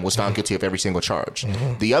shot him was found guilty of every single charge.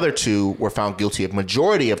 The other 2 were found guilty of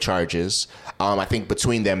majority of charges. I think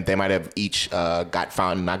between them, they might have each got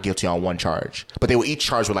found not guilty on 1 charge, but they were each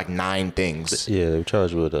charged with like 9 things. Yeah, they were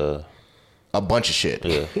charged with a bunch of shit.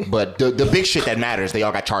 Yeah. But the big shit that matters, they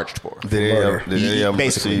all got charged for.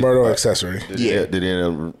 Basically, murder or accessory. Did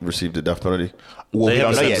they receive the death penalty? Well, we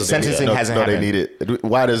don't know yet. Sentencing hasn't happened. No, they need it.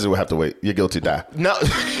 Why does it have to wait? You're guilty, die. No,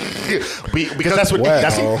 because that's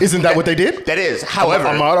what. Isn't that what they did? That is. However,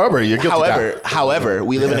 Ahmaud Arbery, you're guilty. However,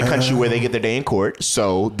 we live in a country where they get their day in court.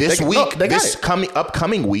 So this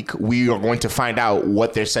upcoming week, we are going to find out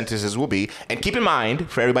what their sentences will be. And keep in mind,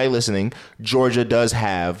 for everybody listening, Georgia does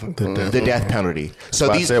have the death penalty.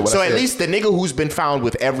 So at least the nigga who's been found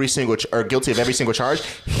with every single or guilty of every single charge,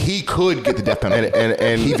 he could get the death penalty,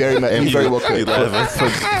 and he very well could. For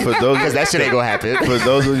those, because that shit ain't gonna happen. For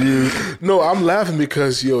those of you, no, I'm laughing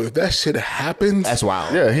because if that shit happens, that's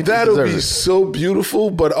wild. Yeah, that'll be so beautiful.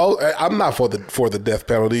 But I'm not for the death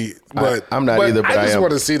penalty. But I'm not either. But I just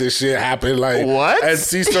want to see this shit happen, like what, and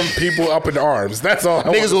see some people up in arms. That's all.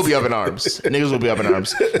 Niggas will be up in arms. Niggas will be up in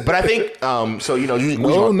arms. But I think so.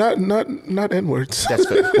 Not N-words. That's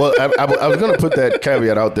fair. Well, I was gonna put that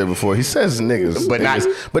caveat out there before. He says niggas,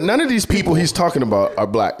 but none of these people he's talking about are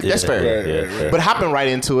black. That's fair. Right. But hopping right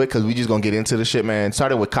into it, because we just gonna get into the shit, man.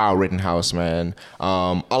 Starting with Kyle Rittenhouse, man.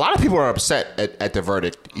 A lot of people are upset at the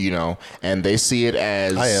verdict, and they see it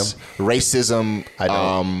as racism.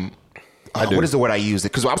 What is the word I used?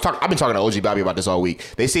 Because I've been talking to OG Bobby about this all week.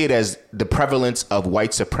 They see it as the prevalence of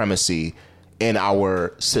white supremacy in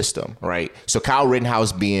our system, right? So Kyle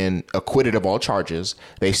Rittenhouse being acquitted of all charges,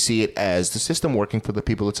 they see it as the system working for the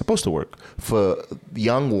people it's supposed to work for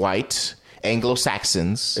young white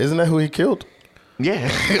Anglo-Saxons. Isn't that who he killed? Yeah,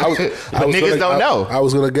 niggas don't know. I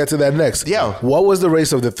was gonna get to that next. Yeah, what was the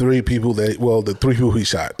race of the 3 people the 3 people he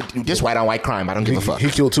shot? Just white on white crime. I don't give a fuck.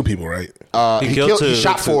 He killed 2 people, right? He killed 2. He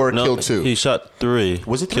shot 4, killed 2. He shot 3.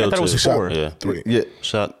 Was it 3? I thought it was 4. Yeah, 3. Yeah,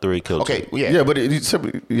 shot 3, killed 2. Okay, yeah, yeah, but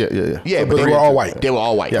yeah. But they were all white. They were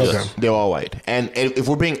all white. Yes. Okay. They were all white. And if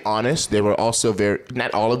we're being honest, they were also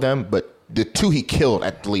not all of them, but the 2 he killed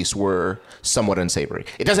at least were somewhat unsavory.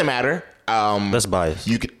 It doesn't matter. That's bias.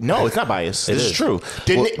 No, it's not bias. This is true.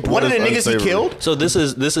 One of the niggas he killed. So this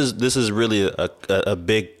is really a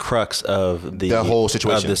big crux of the whole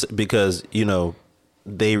situation. Of this, because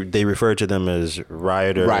they refer to them as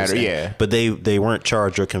rioters. Yeah. But they weren't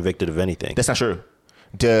charged or convicted of anything. That's not true.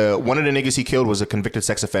 One of the niggas he killed was a convicted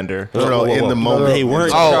sex offender. In the moment. They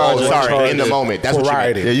weren't charged. Sorry, in the moment. That's what you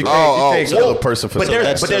meant. Yeah, you can't kill a person for something.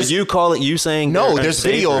 But there's you call it. You saying no? There's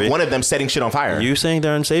video of one of them setting shit on fire. You saying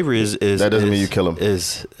they're unsavory is that doesn't mean you kill them.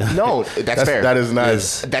 No, that's fair. That is not.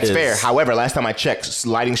 That's fair. However, last time I checked,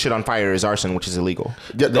 lighting shit on fire is arson, which is illegal.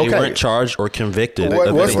 They weren't charged or convicted.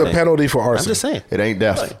 What's the penalty for arson? I'm just saying. It ain't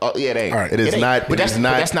death. Yeah, it ain't. Right. It is not. But that's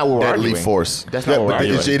not what we're deadly arguing. force. That's not what we're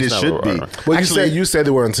arguing. It should be. Well, you said they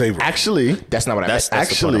were unsavory. Actually, that's not what I meant.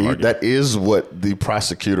 Actually, that is what the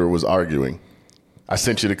prosecutor was arguing. I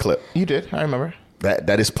sent you the clip. You did. I remember.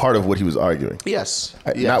 That is part of what he was arguing. Yes.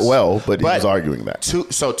 Not well, but he was arguing that.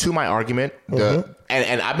 To my argument,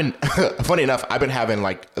 And I've been funny enough. I've been having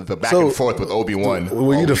like the back and forth with Obi-Wan.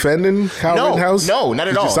 Were you defending Kyle Rittenhouse? No, not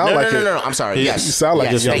at all. No. I'm sorry. Yes, you sound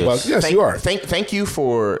like yes, a young buck. Yes, you are. Thank you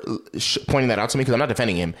for pointing that out to me because I'm not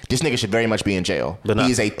defending him. This nigga should very much be in jail. But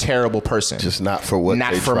he is a terrible person. Just not for what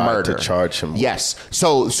not they for tried murder. to charge him. Yes.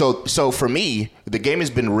 So for me, the game has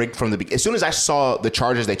been rigged from the beginning. As soon as I saw the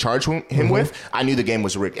charges they charged him with, I knew the game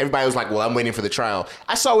was rigged. Everybody was like, "Well, I'm waiting for the trial."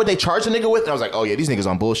 I saw what they charged the nigga with, and I was like, "Oh yeah, these niggas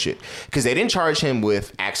on bullshit," because they didn't charge him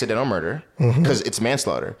with accidental murder because it's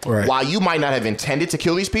manslaughter. Right. While you might not have intended to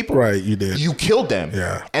kill these people, right? You did. You killed them.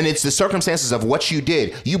 Yeah. And it's the circumstances of what you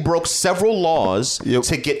did. You broke several laws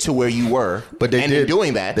to get to where you were. But in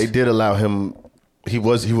doing that, they did allow him. He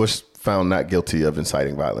was found not guilty of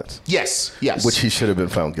inciting violence. Yes. Which he should have been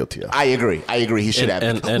found guilty of. I agree. He should have.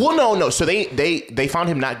 And, well, no. So they found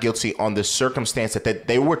him not guilty on the circumstance that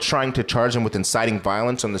they were trying to charge him with inciting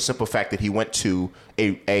violence on the simple fact that he went to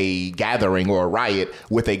a gathering or a riot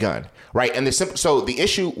with a gun. Right. And the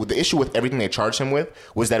issue with everything they charged him with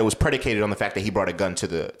was that it was predicated on the fact that he brought a gun to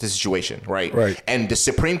the situation. Right. Right. And the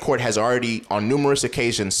Supreme Court has already on numerous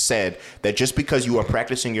occasions said that just because you are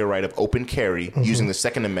practicing your right of open carry using the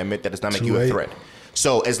Second Amendment, that does not make you a threat.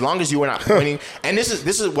 So as long as you are not pointing, and this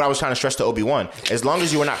is what I was trying to stress to Obi-Wan, as long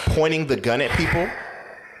as you are not pointing the gun at people,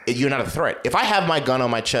 you're not a threat. If I have my gun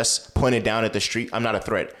on my chest pointed down at the street, I'm not a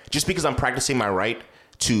threat. Just because I'm practicing my right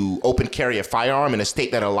to open carry a firearm in a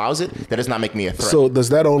state that allows it, that does not make me a threat. So does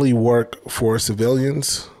that only work for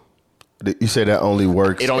civilians? You said that only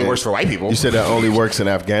works. It only works for white people. You said that only works in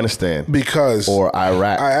Afghanistan or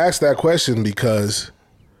Iraq. I asked that question because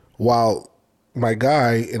while my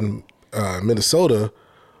guy in Minnesota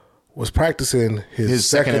was practicing his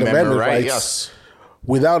Second Amendment rights, yes.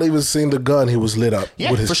 Without even seeing the gun, he was lit up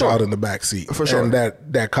with his child in the back seat. For sure. And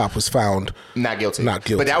that cop was found not guilty.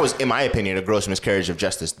 But that was, in my opinion, a gross miscarriage of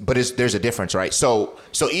justice. But there's a difference, right? So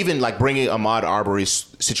even like bringing Ahmaud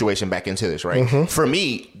Arbery's situation back into this, right? For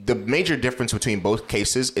me, the major difference between both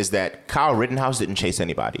cases is that Kyle Rittenhouse didn't chase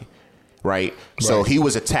anybody, right? So he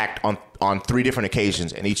was attacked on 3 different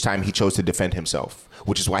occasions, and each time he chose to defend himself,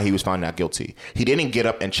 which is why he was found not guilty. He didn't get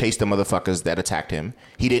up and chase the motherfuckers that attacked him.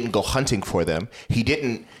 He didn't go hunting for them.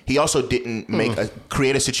 He also didn't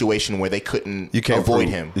create a situation where they couldn't avoid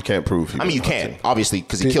him. You can't prove. I mean, you can, obviously,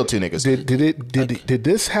 because he killed 2 niggas. Did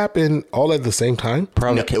this happen all at the same time?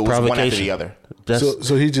 No, it was one after the other.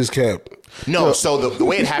 So he just kept. No, so the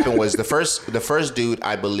way it happened was the first dude,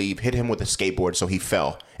 I believe, hit him with a skateboard, so he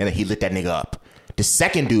fell, and then he lit that nigga up. The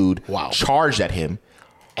second dude charged at him,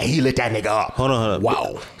 and he lit that nigga up. Hold on.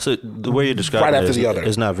 Wow. So the way you're describing Right it after the other.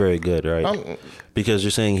 is not very good, right? Because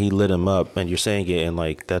you're saying he lit him up, and you're saying it in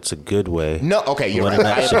like that's a good way. No, okay, you're right.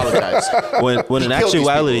 I apologize. When in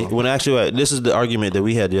actuality, this is the argument that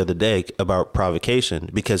we had the other day about provocation,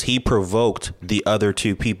 because he provoked the other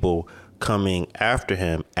 2 people coming after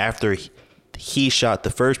him after he shot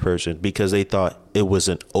the first person because they thought it was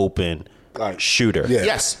an open shooter. Yeah.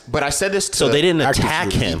 Yes, but I said this to... So they didn't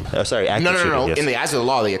attack him. Sorry, active shooter. No. Yes. In the eyes of the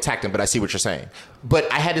law, they attacked him, but I see what you're saying. But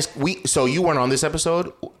I had this... So you weren't on this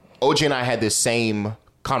episode. OG and I had this same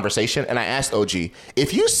conversation, and I asked OG,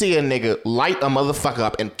 if you see a nigga light a motherfucker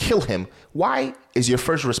up and kill him, why is your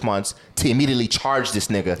first response to immediately charge this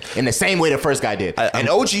nigga in the same way the first guy did? And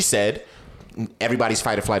OG said... Everybody's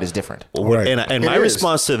fight or flight is different. Right. And my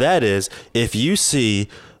response to that is, if you see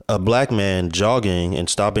a black man jogging and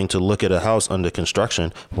stopping to look at a house under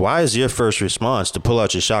construction, why is your first response to pull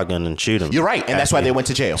out your shotgun and shoot him? You're right, and that's why they went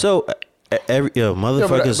to jail. So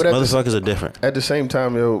motherfuckers are different. At the same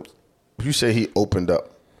time, you say he opened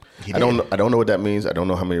up. I don't know what that means. I don't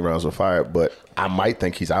know how many rounds were fired, but I might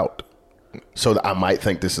think he's out. So I might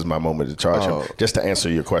think this is my moment to charge him. Just to answer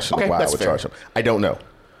your question of why I would charge him. I don't know.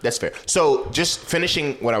 That's fair. So just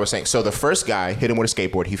finishing what I was saying. So the first guy hit him with a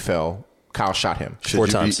skateboard. He fell. Kyle shot him 4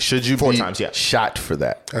 times. Should you 4 be times? Yeah. shot for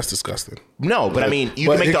that? That's disgusting. No, but I mean, you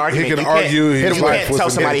can make the argument. He can argue. You can't tell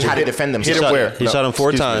somebody how to defend themselves. Hit him where? He shot him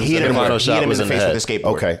 4 times. He hit him in the shot was face with a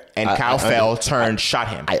skateboard. Okay. And Kyle fell, turned, shot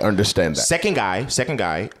him. I understand that. Second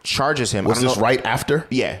guy charges him. Was this right after?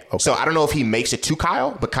 Yeah. Okay. So I don't know if he makes it to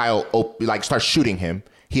Kyle, but Kyle starts shooting him.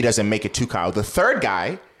 He doesn't make it to Kyle. The third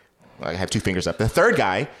guy, I have 2 fingers up. The third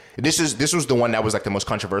guy, this was the one that was like the most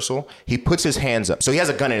controversial. He puts his hands up. So he has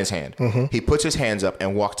a gun in his hand. He puts his hands up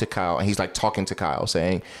and walks to Kyle, and he's like talking to Kyle,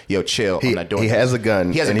 saying, "Yo, chill. I'm not doing." He this. has a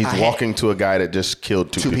gun, and he's walking to a guy that just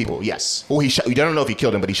killed two people. Yes. Well, he shot. You don't know if he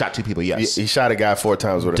killed him, but he shot 2 people. Yes. He shot a guy 4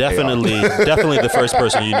 times with a definitely the first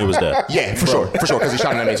person you knew was dead. Yeah, for sure, because he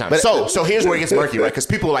shot him that many times. So here's where it gets murky, right? Because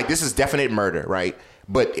people are like, this is definite murder, right?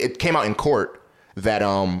 But it came out in court that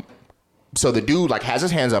So the dude like has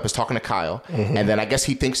his hands up, is talking to Kyle, and then I guess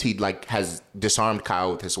he thinks he like has disarmed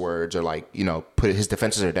Kyle with his words, or like, you know, put his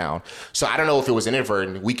defenses are down. So I don't know if it was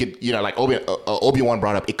inadvertent. We could, you know, like Obi-Wan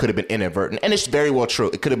brought up, it could have been inadvertent, and it's very well true.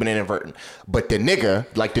 It could have been inadvertent, but the nigga,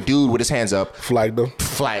 like the dude with his hands up, Flagged him.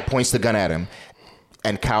 points the gun at him.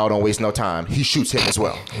 And Kyle don't waste no time. He shoots him as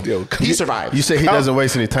well. He survives. You say he doesn't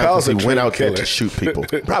waste any time because he went out there to shoot people.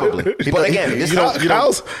 Probably. But again,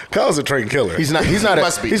 Kyle's a trained killer. He's not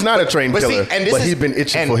a trained killer, but he's been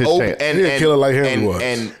itching for his chance. He's a killer like him was.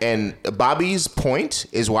 And Bobby's point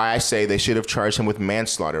is why I say they should have charged him with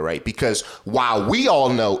manslaughter, right? Because while we all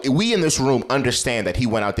know, we in this room understand that he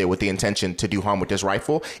went out there with the intention to do harm with this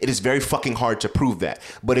rifle, it is very fucking hard to prove that.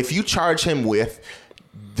 But if you charge him with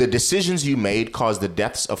the decisions you made caused the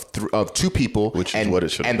deaths of two people, which is what it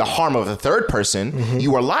should, and the harm of the third person,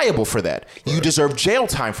 you are liable for that. Right. You deserve jail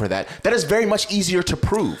time for that. That is very much easier to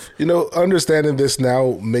prove. You know, understanding this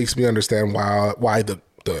now makes me understand why the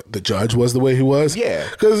judge was the way he was. Yeah.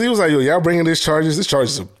 Because he was like, yo, y'all bringing these charges? This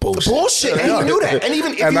charges are bullshit. Bullshit. And he knew that. And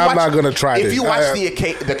even if and I'm not going to try this. If this. you watch the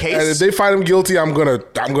case. And if they find him guilty, I'm gonna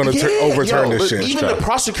overturn this shit. Even the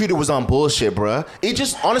prosecutor was on bullshit, bruh. It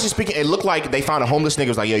just, honestly speaking, it looked like they found a homeless nigga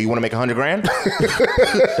was like, yo, you want to make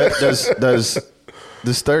 $100,000? Does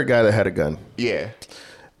this third guy that had a gun? Yeah.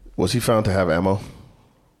 Was he found to have ammo?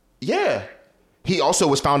 Yeah. He also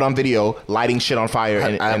was found on video lighting shit on fire. I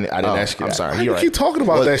didn't ask you. I'm sorry. You keep talking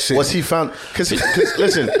about that shit. Was he found? Because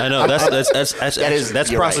listen, I know that's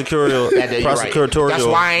prosecutorial. Right. Prosecutorial. That's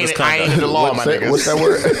why I ain't in the law, my nigga. What's that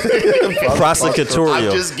word? Prosecutorial.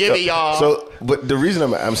 I'm just giving y'all. So, but the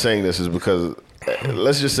reason I'm saying this is because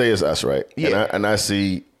let's just say it's us, right? Yeah. And I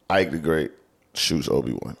see Ike the Great shoots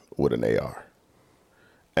Obi-Wan with an AR,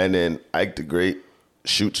 and then Ike the Great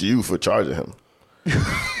shoots you for charging him.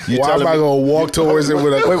 Why am I going to walk towards it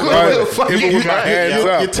with my hands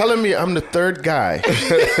up? You're telling me I'm the third guy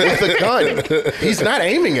with a gun. He's not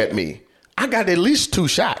aiming at me. I got at least 2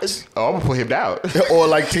 shots. Oh, I'm going to put him down. Or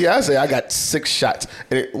like T.I. say, I got 6 shots.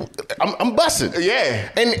 And I'm busting.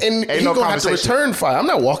 Yeah. And he's going to have to return fire. I'm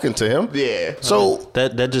not walking to him. Yeah. So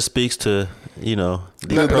that just speaks to, you know,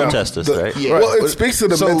 the protesters, right? Yeah. Well, it speaks to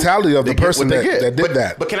the mentality of the person that did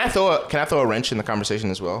that. But can I throw a wrench in the conversation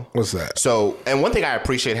as well? What's that? So, and one thing I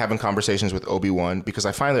appreciate having conversations with Obi-Wan, because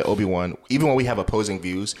I find that Obi-Wan, even when we have opposing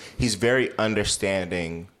views, he's very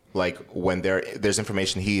understanding. Like when there's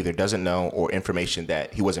information he either doesn't know or information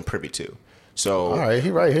that he wasn't privy to. So all right,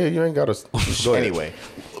 he right here. You ain't got to. Anyway,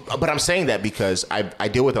 but I'm saying that because I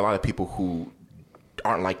deal with a lot of people who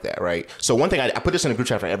aren't like that, right? So one thing, I put this in a group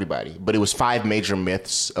chat for everybody, but it was 5 major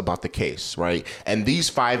myths about the case, right? And these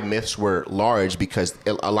 5 myths were large because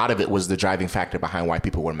a lot of it was the driving factor behind why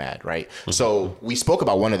people were mad, right? Mm-hmm. So we spoke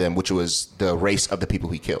about one of them, which was the race of the people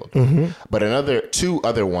he killed. Mm-hmm. But 2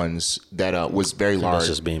 other ones that was very large. That's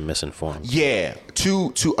just being misinformed. Yeah.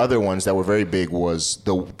 Two other ones that were very big was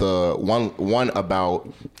the one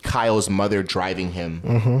about Kyle's mother driving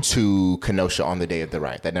him to Kenosha on the day of the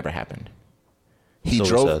riot. That never happened. He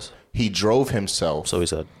drove himself. So he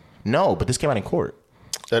said. No, but this came out in court.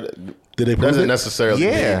 Did they prove doesn't it? necessarily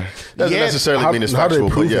Yeah. doesn't necessarily mean it's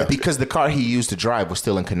factual, but yeah. Because the car he used to drive was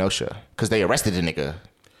still in Kenosha. Because they arrested the nigga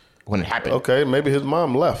when it happened. Okay, maybe his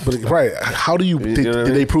mom left. But right, how do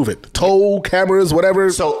did they prove it? Tow cameras,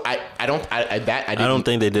 whatever. So I don't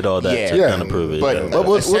think they did all that to kind of prove it. But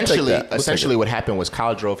we'll essentially what happened was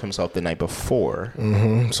Kyle drove himself the night before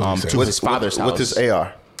to his father's house with his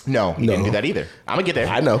AR. No, he didn't do that either. I'm gonna get there.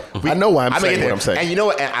 I know why I'm saying what I'm saying. And you know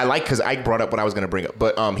what? I like because Ike brought up what I was gonna bring up.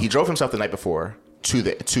 But he drove himself the night before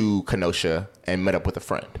to Kenosha and met up with a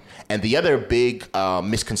friend. And the other big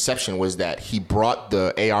misconception was that he brought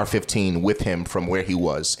the AR-15 with him from where he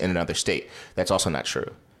was in another state. That's also not true.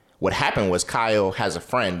 What happened was Kyle has a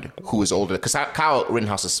friend who was older because Kyle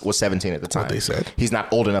Rittenhouse was 17 at the time. What they said. He's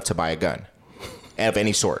not old enough to buy a gun of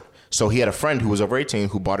any sort. So he had a friend who was over 18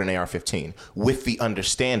 who bought an AR-15 with the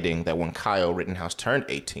understanding that when Kyle Rittenhouse turned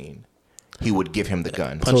 18, he would give him the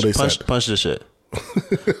gun. Punch the shit.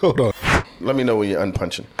 Hold on. Let me know when you're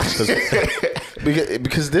unpunching.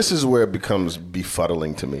 Because this is where it becomes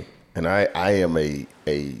befuddling to me. And I am a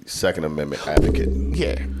Second Amendment advocate.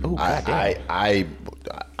 Yeah. Ooh, I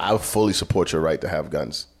fully support your right to have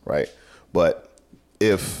guns, right? But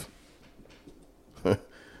if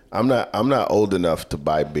I'm not old enough to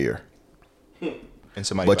buy beer. And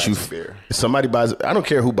somebody buys beer. Somebody buys it. I don't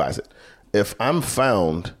care who buys it. If I'm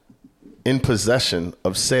found in possession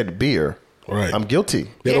of said beer, Right. I'm guilty.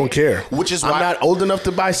 They don't care. Which is why I'm not old enough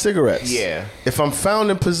to buy cigarettes. Yeah. If I'm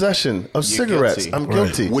found in possession of You're cigarettes, guilty. I'm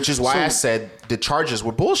guilty. Which is why I said the charges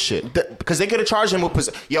were bullshit. Because they could have charged him with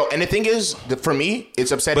and the thing is, for me,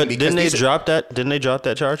 it's upsetting. But because didn't they drop that? Didn't they drop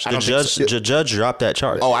that charge? I The don't think judge, so. the judge dropped that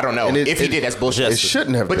charge. Oh, I don't know. And If he did, that's bullshit. It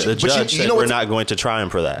shouldn't have But been. The but judge you said know we're what's- not going to try him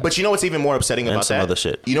for that. But you know what's even more upsetting and about some that? other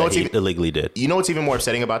shit. You know that what's he even illegally did. You know what's even more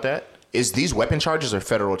upsetting about that is these weapon charges are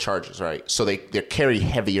federal charges, right? So they carry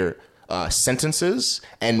heavier sentences,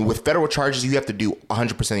 and with federal charges, you have to do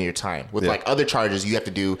 100% of your time. With like other charges, you have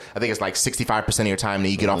to do, I think it's like 65% of your time,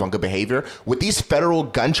 then you get off on good behavior. With these federal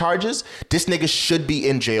gun charges, this nigga should be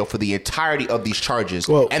in jail for the entirety of these charges,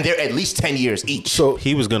 and they're at least 10 years each. So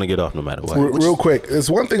He was going to get off no matter what. real quick,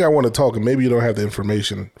 there's one thing I want to talk, and maybe you don't have the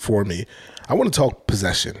information for me. I want to talk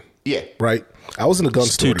possession. Yeah. Right? I was in the gun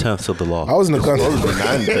It's store. 2/10 of the law. I was in the gun I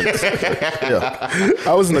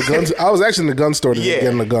was in the guns. I was actually in the gun store to get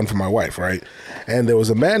a gun for my wife, right? And there was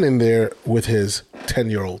a man in there with his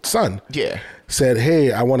 10-year-old son. Yeah. Said,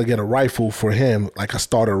 "Hey, I want to get a rifle for him, like a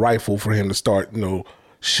starter rifle for him to start,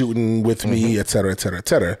 shooting with me, et cetera, et cetera, et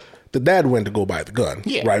cetera." The dad went to go buy the gun,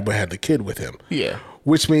 right, but had the kid with him. Yeah.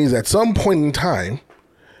 Which means at some point in time,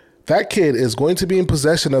 that kid is going to be in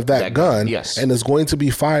possession of that gun, yes, and is going to be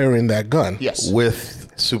firing that gun, yes, with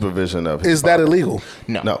supervision of his Is that illegal?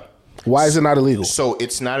 No. Why is it not illegal? So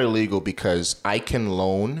it's not illegal because I can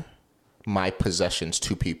loan my possessions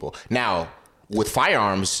to people. Now, with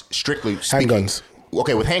firearms, strictly speaking, Handguns.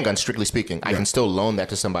 Okay, with handguns, strictly speaking, I can still loan that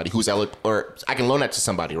to somebody who's or I can loan that to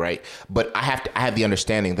somebody, right? But I have the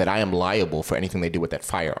understanding that I am liable for anything they do with that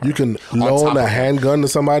firearm. You can On loan top a of that. handgun to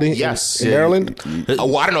somebody Yes. in Maryland?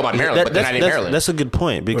 Well, I don't know about Maryland, but they're not in Maryland. That's a good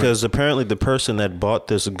point because apparently the person that bought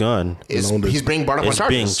this gun He's being brought up on is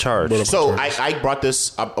charges. being charged. So I brought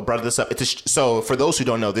this up. So for those who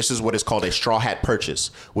don't know, this is what is called a straw hat purchase,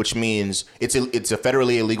 which means it's a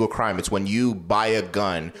federally illegal crime. It's when you buy a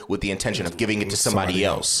gun with the intention of giving it to somebody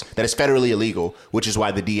else. That is federally illegal, which is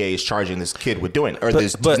why the DA is charging this kid with doing it. Or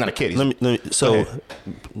he's not a kid.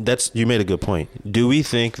 You made a good point. Do we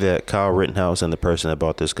think that Kyle Rittenhouse and the person that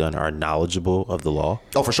bought this gun are knowledgeable of the law?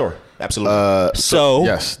 Oh, for sure. Absolutely.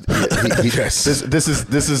 Yes. Yes. This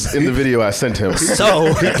is in the video I sent him.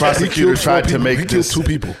 So the prosecutor tried to make He killed this 2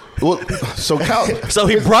 people. Well, so Cal. So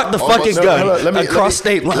he brought the fucking gun across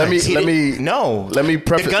state lines. Let me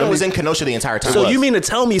preface. The gun was in Kenosha the entire time. So you mean to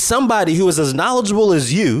tell me somebody who is as knowledgeable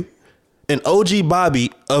as you, an OG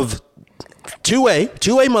Bobby of 2A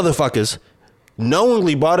motherfuckers,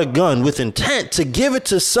 knowingly bought a gun with intent to give it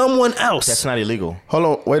to someone else? That's not illegal. Hold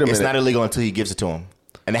on, wait a minute. It's not illegal until he gives it to him.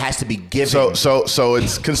 And it has to be given. So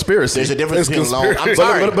it's conspiracy. There's a difference It's between loan. I'm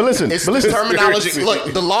sorry. But listen, it's but listen. terminology.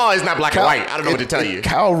 Look, the law is not black and white. I don't know what to tell you.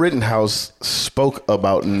 Kyle Rittenhouse spoke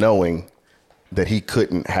about knowing that he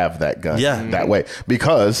couldn't have that gun that way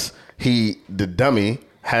because the dummy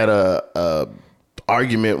had a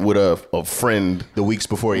argument with a friend The weeks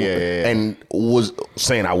before, and was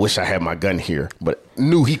saying, "I wish I had my gun here," but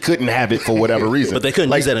knew he couldn't have it for whatever reason. But they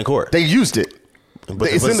couldn't use that in court. They used it.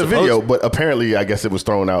 It's in the video, but apparently, I guess it was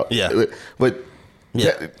thrown out. Yeah. But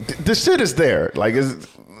the shit is there. Like, I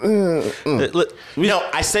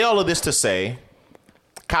say all of this to say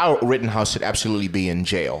Kyle Rittenhouse should absolutely be in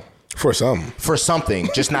jail. For some. For something,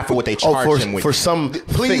 just not for what they charged him with. For some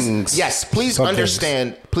things. Yes, please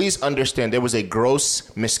understand. Please understand there was a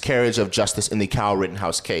gross miscarriage of justice in the Kyle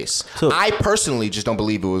Rittenhouse case. So, I personally just don't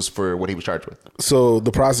believe it was for what he was charged with. So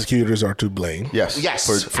the prosecutors are to blame. Yes.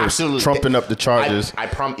 For absolutely. trumping up the charges.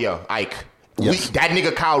 Ike. Yes. That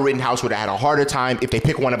nigga Kyle Rittenhouse would have had a harder time if they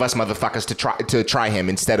pick one of us motherfuckers to try him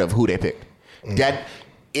instead of who they picked. That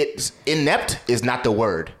it's inept is not the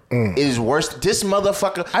word. It is worse. This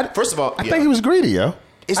motherfucker. First of all, I think he was greedy, yo.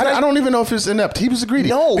 I don't even know if it's inept. He was greedy.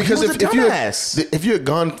 No, because he was a dumbass. if you had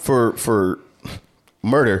gone for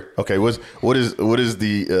murder, okay, what is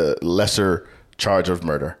the lesser charge of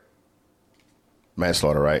murder?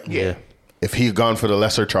 Manslaughter, right? Yeah. If he had gone for the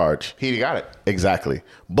lesser charge, he got it exactly.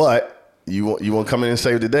 But you won't come in and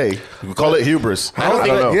save the day. You call it hubris. I don't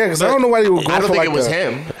know. Yeah, because I don't know why he would go I don't for think like it was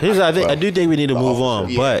that. him. I do think we need to move on,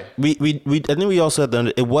 yeah. but I think we also have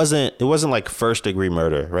to. It wasn't like first degree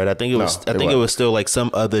murder, right? I think it was. I think it was still like some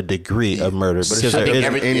other degree of murder because there is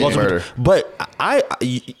any murder. But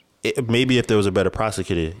maybe if there was a better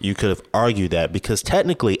prosecutor, you could have argued that because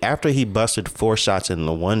technically, after he busted 4 shots in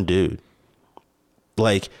the one dude,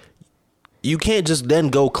 like. You can't just then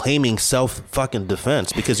go claiming fucking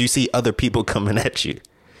defense because you see other people coming at you.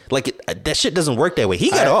 Like that shit doesn't work that way. He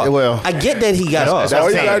got off. well, I get that he got off. All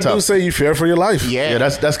you kinda gotta do tough. is say you fear for your life. Yeah.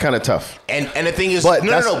 that's kind of tough. And the thing is, But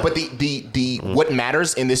no. But the what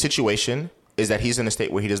matters in this situation is that he's in a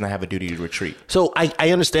state where he does not have a duty to retreat. So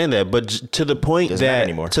I understand that, but to the point Doesn't matter that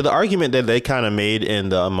anymore. to the argument that they kind of made in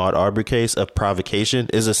the Ahmaud Arbery case of provocation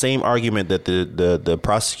is the same argument that the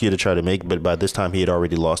prosecutor tried to make, but by this time he had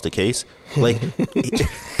already lost the case. Like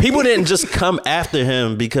people didn't just come after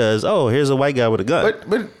him because here's a white guy with a gun.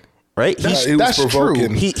 But right? that's true.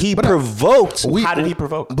 He provoked. How did he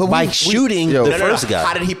provoke? By shooting the first guy.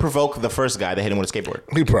 How did he provoke the first guy that hit him with a skateboard?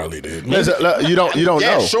 He probably did. You don't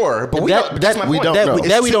Yeah, know. sure, but We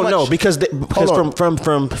don't know because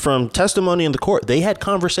from testimony in the court, they had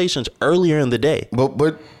conversations earlier in the day.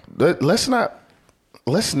 But let's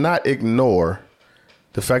not ignore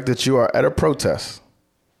the fact that you are at a protest,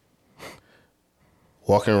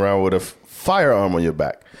 walking around with a firearm on your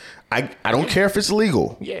back. I don't care if it's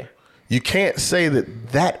legal. Yeah. You can't say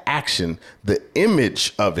that action, the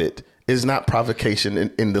image of it, is not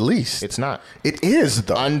provocation in the least. It's not. It is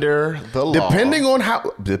though. Under the law. Depending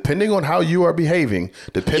on how you are behaving,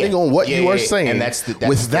 depending on what you are saying, and that's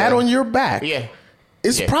with that on your back. Yeah.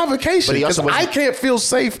 It's provocation But he because also I can't feel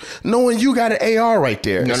safe knowing you got an AR right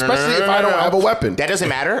there, especially if I don't have a weapon. That doesn't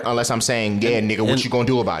matter unless I'm saying, nigga, what you gonna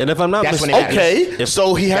do about it? And if I'm not that's when it matters. Okay,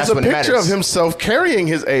 so he has That's a when it picture matters. of himself carrying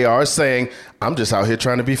his AR saying, I'm just out here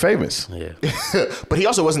trying to be famous. Yeah. But he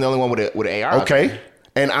also wasn't the only one with an AR. Okay.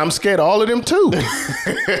 And I'm scared of all of them too.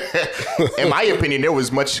 In my opinion, there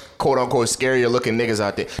was much quote unquote scarier looking niggas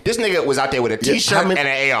out there. This nigga was out there with a t-shirt and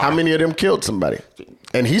an AR. How many of them killed somebody?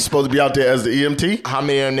 And he's supposed to be out there as the EMT? How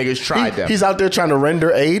many of them niggas tried them? He's out there trying to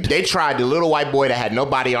render aid? They tried the little white boy that had no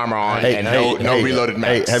body armor on and no reloaded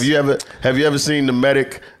mags. Have you ever seen the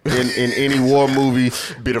medic in any war movie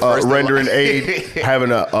Be the first rendering aid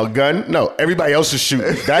having a gun? No, everybody else is shooting.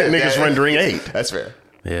 That nigga's rendering aid. That's fair.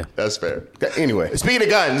 Yeah. That's fair. Anyway. Speaking of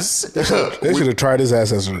guns, They should have tried his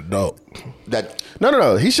ass as an adult.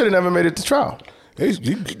 No. He should have never made it to trial.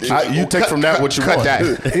 You take from that what you cut want.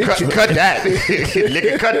 that. cut that.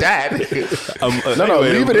 Nigga, cut that. No,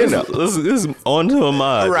 leave it in there. This is on to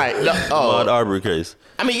Ahmaud. Right. Ahmaud Arbery case.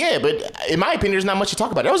 I mean, yeah, but in my opinion, there's not much to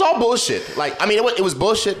talk about. It was all bullshit. Like, I mean, it was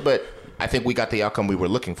bullshit, but I think we got the outcome we were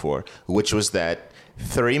looking for, which was that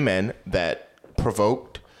 3 men that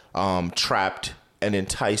provoked, trapped, and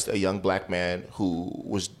enticed a young black man who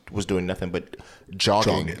was doing nothing but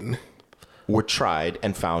jogging. Were tried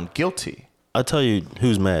and found guilty. I'll tell you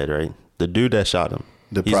who's mad, right? The dude that shot him.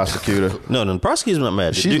 The prosecutor. No, the prosecutor's not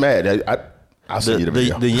mad. She's mad. I'll send you the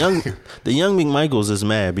video. The young McMichaels is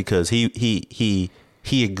mad because he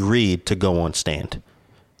agreed to go on stand.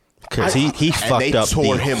 Because he fucked up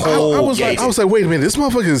tore the him whole I was like, wait a minute, this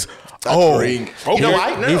motherfucker is. You know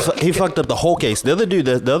why? No. He fucked up the whole case. The other dude,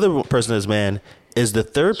 the other person that's mad is the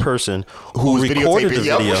third person who recorded the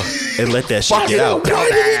video and let that shit get out.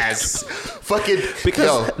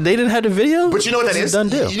 Because they didn't have the video. But you know what that is? Done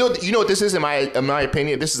deal. You know what this is in my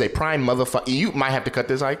opinion? This is a prime motherfucker. You might have to cut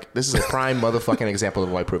this, Ike. This is a prime motherfucking example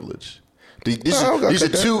of white privilege. These are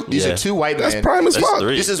two white men. That's prime as fuck.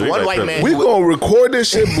 This is one white man. We gonna record this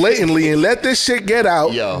shit blatantly and let this shit get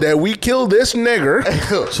out that we killed this nigger,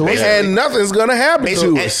 and nothing's gonna happen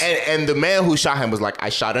to us. And the man who shot him was like, I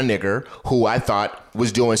shot a nigger who I thought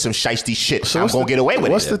was doing some shiesty shit. So I'm gonna get away with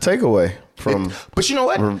it. What's the takeaway from? But you know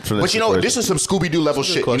what? This is some Scooby Doo level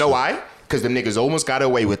shit. question. You know why? Because them niggas almost got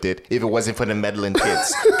away with it if it wasn't for the meddling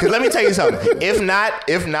kids. Because let me tell you something. If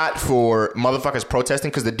not for motherfuckers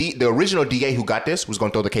protesting, because the original DA who got this was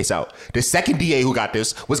going to throw the case out. The second DA who got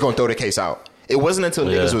this was going to throw the case out. It wasn't until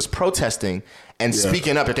niggas was protesting and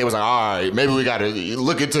speaking up that they was like, all right, maybe we got to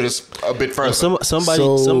look into this a bit further.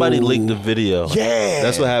 Somebody leaked the video. Yeah.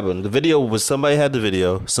 That's what happened. The video was somebody had the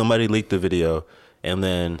video. Somebody leaked the video. And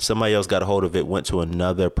then somebody else got a hold of it, went to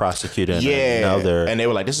another prosecutor, and and they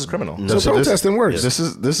were like, "This is criminal." So protesting works. This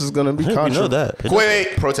is going to be controversial. We know that.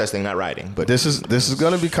 Wait, protesting, not rioting. But This is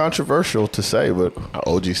going to be controversial to say, but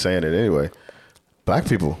OG's saying it anyway. Black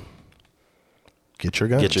people, get your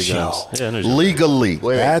guns. Get your guns. Yeah, legally.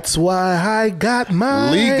 That's why I got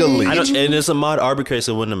mine. Legally. and it's a Ahmaud Arbery case.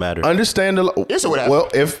 It wouldn't have mattered. Understand the Yes, it would have. well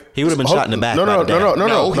if He would have been shot in the back. No.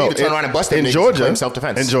 he could turn around and bust in them niggas Georgia. in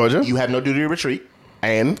self-defense. In Georgia, You have no duty to retreat.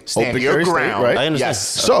 and Stand open your carry state, ground. right? I understand. Yes.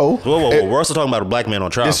 So Whoa. We're also talking about a black man on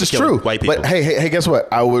trial. this for is killing true. White people. But hey, guess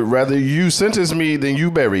what? I would rather you sentence me than you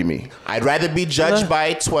bury me. I'd rather be judged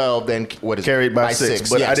by 12 than Carried by 6.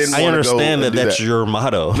 But I didn't I wanna understand go that and do that's your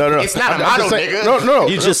motto. No. It's not a I'm motto, just saying- nigga. No.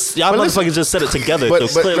 You just y'all But listen, motherfuckers just said it together. But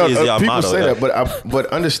so clearly it's y'all people motto. say that. But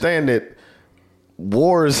understand that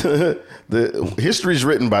wars, the history's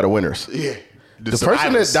written by the winners. Yeah. The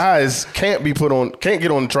person that dies can't get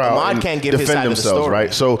on trial Ahmaud and can't give his defend side of the themselves, story.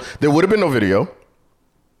 right? So there would have been no video,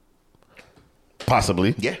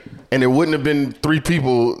 possibly. Yeah. And there wouldn't have been 3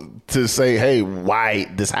 people to say, hey, why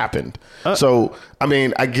this happened. So, I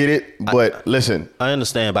mean, I get it, but listen. I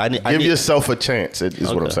understand, but give yourself a chance,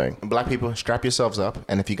 is what I'm saying. Black people, strap yourselves up.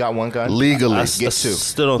 And if you got one gun, legally. I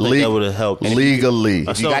still don't think that would have helped. Legally.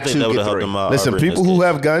 I still don't think that would have helped them out. Listen, people who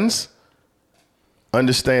have guns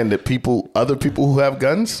understand that other people who have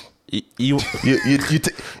guns, you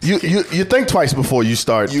think twice before you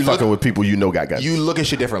start fucking with people you know got guns. You look at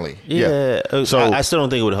shit differently. Yeah. So I still don't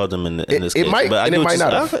think it would help them in this case. It might, but and it might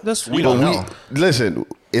not. We don't know. Listen,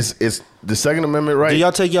 it's the Second Amendment right. Do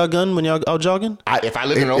y'all take y'all gun when y'all out jogging? If I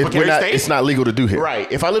live in an open carry state, it's not legal to do here. Right.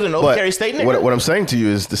 If I live in an open carry state, nigga. What I'm saying to you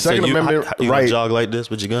is the Second Amendment you right. jog like this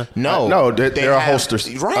with your gun? No, there are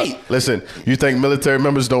holsters. Right. Listen, you think military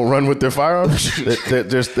members don't run with their firearms?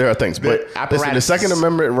 there are things, but listen, the Second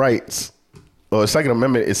Amendment rights. Well, the Second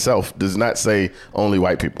Amendment itself does not say only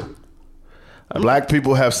white people. Black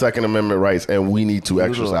people have Second Amendment rights, and we need to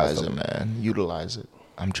exercise them. Man. Utilize it.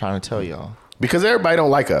 I'm trying to tell y'all. Because everybody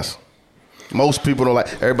don't like us. Most people don't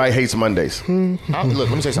like. Everybody hates Mondays. Look,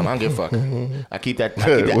 let me say something. I don't give a fuck. I keep that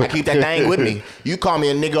thing with me. You call me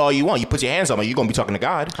a nigga all you want. You put your hands on me, you're gonna be talking to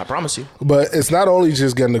God. I promise you. But it's not only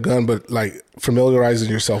just getting a gun, but like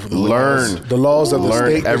familiarizing yourself with the laws of the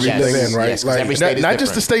state that you live in, right? Yes, like every state is not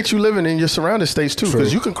just the states you live in your surrounding states too,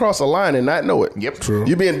 because you can cross a line and not know it. Yep, true.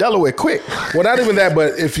 You be in Delaware quick. Well, not even that,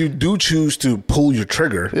 but if you do choose to pull your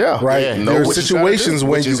trigger, right? Yeah. There are situations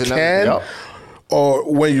when you can. Or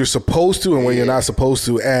when you're supposed to and when you're not supposed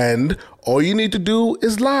to. And all you need to do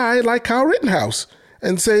is lie like Kyle Rittenhouse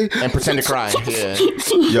and say... And pretend to cry. Yeah.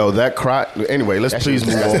 Yo, that cry... Anyway, let's please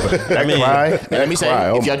move on. Let me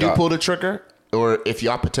say, if y'all do pull the trigger, or if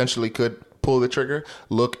y'all potentially could pull the trigger,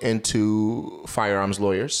 look into firearms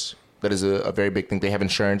lawyers. That is a very big thing. They have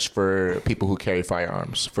insurance for people who carry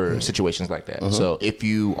firearms for situations like that. So if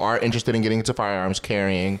you are interested in getting into firearms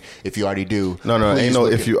carrying, if you already do, ain't no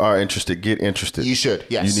if you are interested, get interested. You should,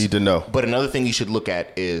 yes. You need to know. But another thing you should look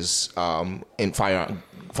at is in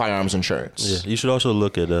firearms insurance. Yeah, you should also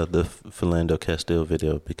look at the Philando Castile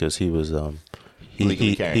video because he was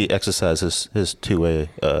he exercised his two-way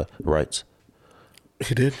rights.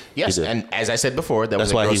 He did. Yes, he did. and as I said before,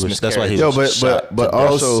 that's why he was shot. But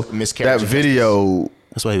also that video.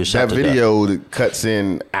 That's why he was shot. That video cuts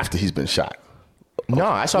in after he's been shot. No,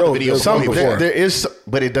 I saw the video before. There is,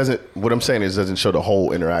 but it doesn't. What I'm saying is, it doesn't show the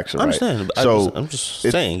whole interaction. I understand. Right? So I'm just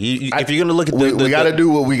saying, if you're gonna look at we got to do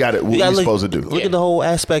what we got. What we're supposed to do. Look at the whole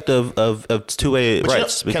aspect of two-way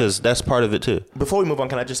rights because that's part of it too. Before we move on,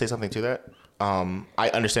 can I just say something to that? I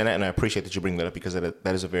understand that, and I appreciate that you bring that up because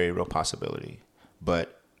that is a very real possibility.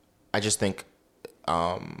 But I just think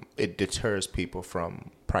it deters people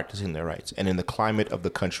from practicing their rights, and in the climate of the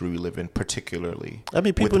country we live in, particularly. I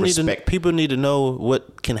mean, people need to know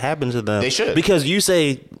what can happen to them. They should, because you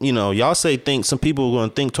say, y'all say some people are going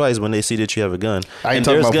to think twice when they see that you have a gun. I ain't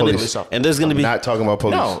talking about police. And there's going to be not talking about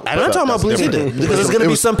police. No, I'm not talking about police either. Because there's going to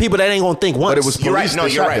be some people that ain't going to think once. But it was police. You're right. No,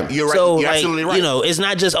 you're right. You're right. So, you're absolutely right. It's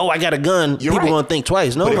not just I got a gun. People going to think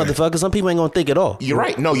twice. No, motherfucker. Some people ain't going to think at all. You're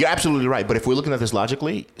right. No, you're absolutely right. But if we're looking at this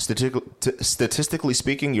logically, statistically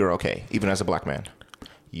speaking, you're okay, even as a black man.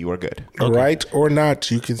 You are good. Okay. Right or not,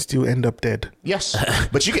 you can still end up dead. Yes,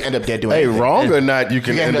 but you can end up dead doing anything. Wrong or not, you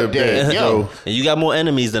can end up dead. Yo, and you got more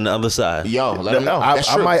enemies than the other side. Yo, let them know.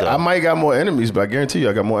 I might got more enemies, but I guarantee you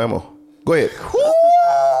I got more ammo. Go ahead.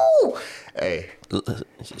 Woo! Hey. You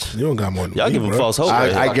don't got more than y'all me, giving bro. false hope.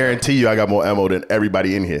 I guarantee you I got more ammo than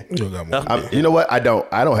everybody in here. You don't got more than me. You know what? I don't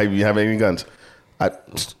have any guns.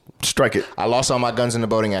 Strike it. I lost all my guns in the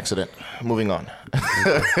boating accident. Moving on.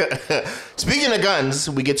 Speaking of guns,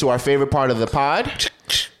 we get to our favorite part of the pod.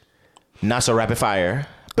 Not so rapid fire.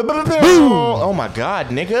 Oh my god,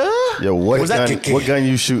 nigga! Yo, what gun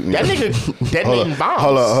you shooting? That nigga detonating bombs.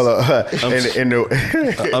 Hold on.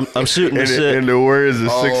 I'm shooting the shit. In the words of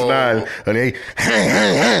 6ix9ine,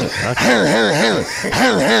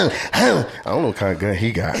 I don't know what kind of gun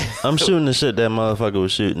he got. I'm shooting the shit that motherfucker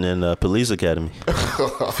was shooting in Police Academy.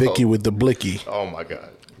 Vicky with the blicky. Oh my god.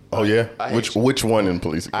 Oh yeah, which one in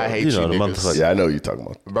Police Academy? I hate you, the niggas. Motherfucker. Yeah, I know who you're talking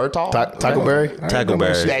about. Bertall? Tackleberry?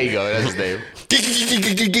 Tackleberry. There you go. That's his name.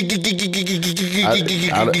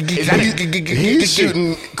 He's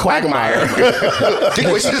shooting Quagmire.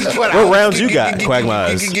 What rounds you got,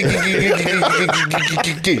 Quagmires?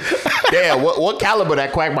 Damn, what caliber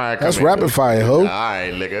that Quagmire? That's rapid fire, ho. All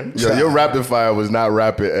right, nigga. Yo, your rapid fire was not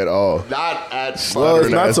rapid at all. Not at. Well, it's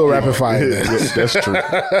not so rapid fire. That's true.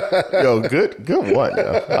 Yo, good one.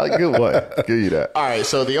 Yo. Good one. Give you that. All right,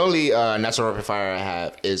 so the only not so rapid fire I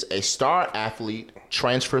have is a star athlete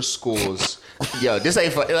transfer schools. Yo, this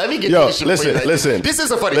ain't funny. Let me get Yo, this shit. listen. This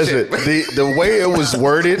is a funny shit. The way it was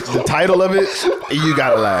worded, the title of it, you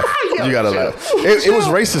gotta laugh. You gotta laugh. It was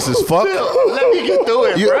racist as fuck. Let me get through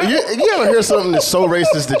it, bro. You ever hear something that's so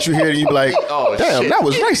racist that you hear and you be like, damn, that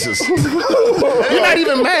was racist. You're not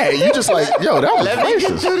even mad. You just like, yo, that was Let me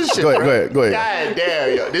get racist. through this shit, Go bro. ahead. God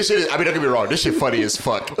damn, yo. This shit is, I mean, don't get me wrong. This shit funny as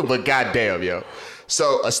fuck. But god damn, yo.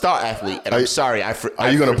 So, a star athlete, and I'm sorry. Are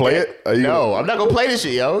you going to play it? No, I'm not going to play this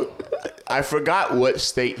shit, yo. I forgot what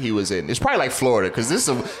state he was in. It's probably like Florida, because this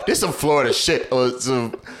some Florida shit. Or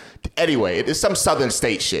anyway, it's some southern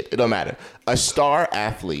state shit. It don't matter. A star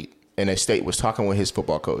athlete in a state was talking with his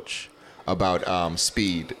football coach about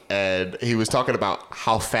speed, and he was talking about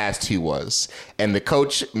how fast he was, and the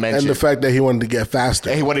coach mentioned, and the fact that he wanted to get faster.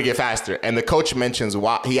 And he wanted to get faster, and the coach mentions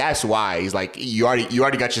why. He asked why. He's like, "You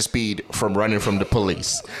already got your speed from running from the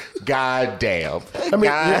police." God damn. Let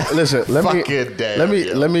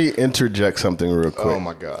me interject something real quick. Oh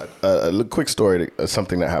my god. A quick story,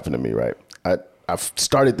 something that happened to me. Right, I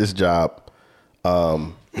started this job,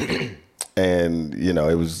 and you know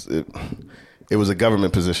it was a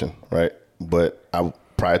government position, right? But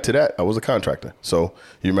prior to that, I was a contractor. So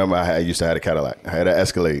you remember I used to have a Cadillac. I had an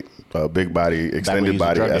Escalade, a big body, extended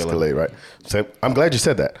body Escalade, right? So I'm glad you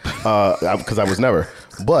said that because I was never.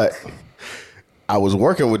 But I was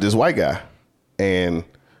working with this white guy, and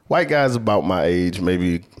white guy's about my age,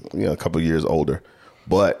 maybe a couple of years older.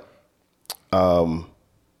 But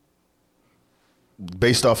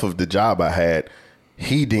based off of the job I had,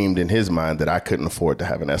 he deemed in his mind that I couldn't afford to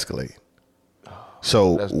have an Escalade.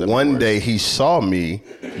 So one day he saw me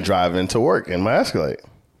driving to work in my Escalade,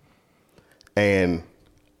 and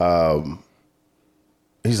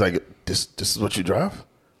he's like, "This is what you drive?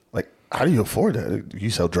 Like, how do you afford that?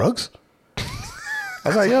 You sell drugs?" I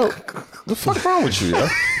was like, "Yo, the fuck wrong with you, yo?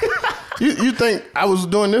 You think I was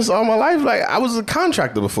doing this all my life? Like, I was a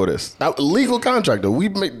contractor before this, a legal contractor.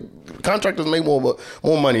 Contractors make more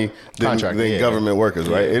money than government workers,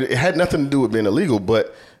 right? It had nothing to do with being illegal,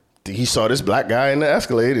 but." He saw this black guy in the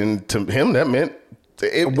Escalade, and to him that meant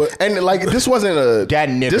this wasn't a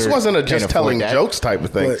just telling jokes type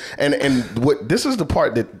of thing. But, and what this is the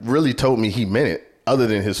part that really told me he meant it, other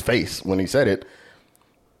than his face when he said it.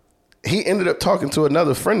 He ended up talking to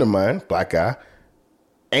another friend of mine, black guy,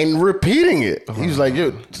 and repeating it. He was like,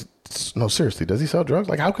 "Yo, no, seriously, does he sell drugs?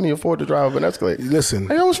 Like, how can he afford to drive an Escalade?" Listen,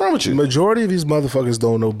 hey, what's wrong with you? The majority of these motherfuckers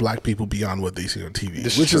don't know black people beyond what they see on TV,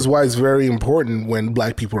 which is why it's very important when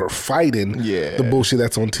black people are fighting the bullshit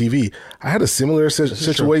that's on TV. I had a similar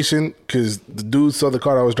situation because the dude saw the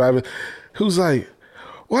car I was driving. He was like,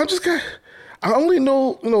 "Well, I only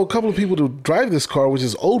know a couple of people to drive this car, which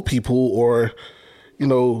is old people or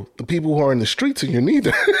the people who are in the streets, and you're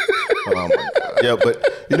neither." Oh my God. Yeah, but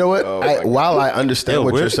you know what? While I understand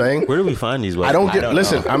what you're saying, where do we find these? I don't get.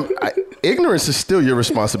 Listen, ignorance is still your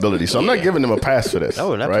responsibility, so I'm not giving them a pass for this.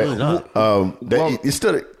 No, absolutely not. It's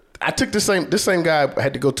still. I took this same guy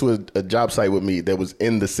had to go to a job site with me that was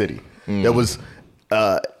in the city. That was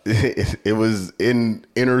it was in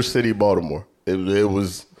inner city Baltimore. It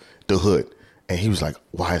was the hood, and he was like,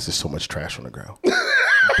 "Why is there so much trash on the ground?"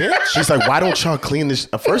 Bitch. He's like, "Why don't y'all clean this?"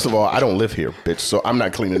 First of all, I don't live here, bitch, so I'm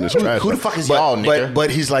not cleaning this trash. Who the fuck is y'all, nigga?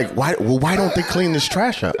 But he's like, why don't they clean this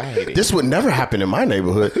trash up? This would never happen in my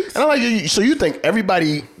neighborhood. And I'm like, so you think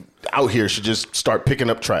everybody out here should just start picking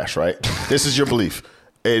up trash, right? This is your belief.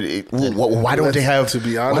 Why don't they have? To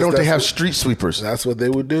be honest, why don't they have street sweepers? That's what they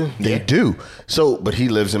would do. They do. So, but he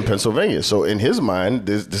lives in Pennsylvania, so in his mind,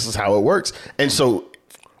 this is how it works. And so,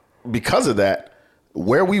 because of that,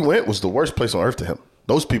 where we went was the worst place on earth to him.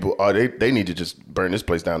 Those people they need to just burn this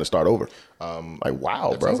place down and start over. Like,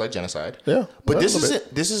 wow, bro. Sounds like genocide. Yeah. But this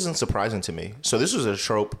isn't surprising to me. So this was a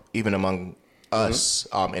trope even among us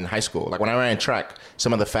in high school. Like when I ran track,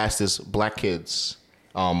 some of the fastest black kids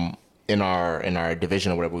in our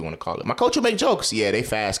division or whatever we want to call it. My coach would make jokes. Yeah, they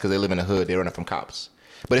fast because they live in the hood. They running from cops.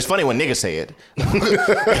 But it's funny when niggas say it.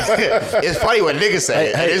 It's funny when niggas say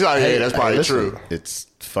it. It's like, hey, that's probably true. It's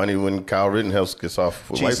funny when Kyle Rittenhouse gets off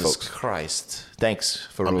with white folks. Jesus Christ. Thanks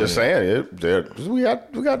for I'm just saying, we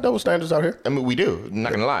got double standards out here. I mean, we do. I'm not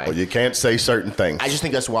going to lie. Well, you can't say certain things. I just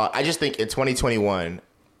think that's why. I just think in 2021,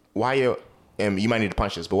 you might need to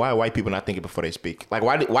punch this, but why are white people not thinking before they speak? Like,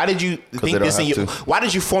 why did you think this why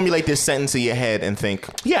did you formulate this sentence in your head and think,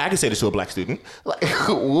 yeah, I can say this to a black student? Like,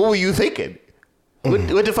 what were you thinking?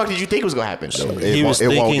 What the fuck did you think was gonna happen? He was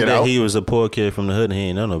thinking that he was a poor kid from the hood and he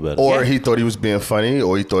ain't know no better. Or he thought he was being funny,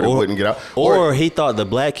 or he thought it wouldn't get out. Or he thought the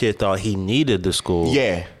black kid thought he needed the school.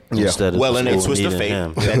 Yeah. Instead of Well, the in a school twist of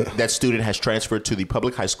needing fate, him. that student has transferred to the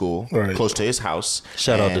public high school Right. close to his house.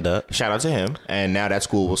 Shout out to And that. Shout out to him. And now that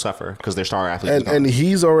school will suffer because their star athlete is gone. And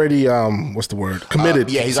he's already what's the word? Committed.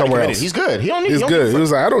 Yeah, he's already somewhere committed. else. He's good. He don't need. He's he don't good. need- He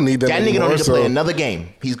was like, I don't need that. That nigga anymore, don't need to play so- another game.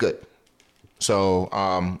 He's good. So,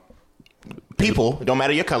 people, it don't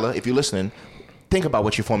matter your color. If you're listening, think about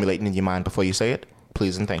what you're formulating in your mind before you say it.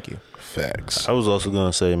 Please and thank you. Facts. I was also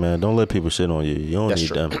gonna say, man, don't let people shit on you. You don't That's need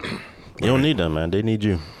true. them. You don't need them, man. They need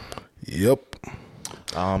you. Yep.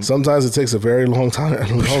 Sometimes it takes a very long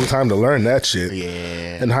time to learn that shit.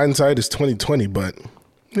 Yeah. In hindsight, it's 2020, but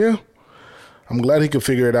yeah, I'm glad he could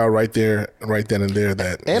figure it out right then and there.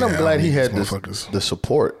 That And I'm yeah, glad he these had motherfuckers. the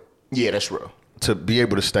support Yeah, that's real. to be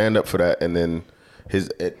able to stand up for that, and then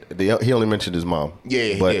he only mentioned his mom. Yeah,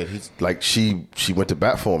 he but did. He's- like she went to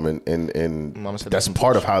bat for him, and Mama said that's some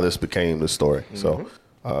part of how this became the story. So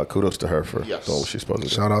Mm-hmm. kudos to her for Yes. doing what she's supposed to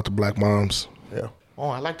do. Shout out to Black moms. Yeah. Oh,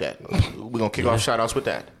 I like that. We're going to kick off shout outs with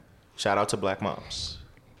that. Shout out to black moms.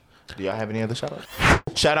 Do y'all have any other shout outs?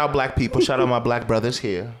 Shout out black people. Shout out my black brothers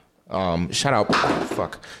here. Shout out, Shout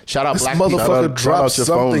out This black people. motherfucker drops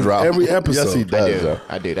something every episode. Yes, he does.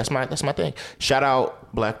 I do. That's my thing. Shout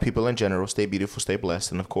out black people in general. Stay beautiful, stay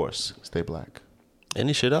blessed, and of course, stay black.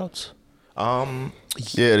 Any shit outs?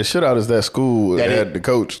 Yeah, the shit out is that school That had it- the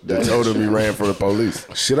coach that told him he ran for the police.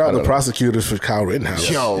 Shit out the prosecutors for Kyle Rittenhouse.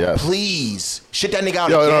 Yo, Yes. please shit that nigga out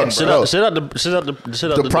Yo, again, no, Shit bro. out the The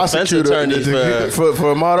defense prosecutor attorney for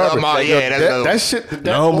Ahmaud Arbery. Ahmaud, yeah, that's that shit. That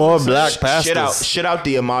no more black Shit out, pastors. shit out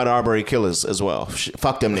the Ahmaud Arbery killers as well.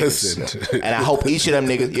 Fuck them niggas. Listen. And I hope each of them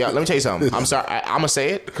niggas. Yeah, let me tell you something. I'm sorry. I'm gonna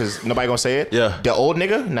say it because nobody gonna say it. Yeah. The old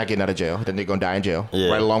nigga not getting out of jail. That nigga gonna die in jail.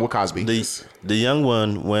 Yeah. Right along with Cosby. The young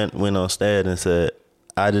one went on stage and said,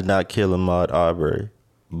 "I did not kill Ahmaud Arbery,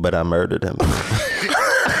 but I murdered him."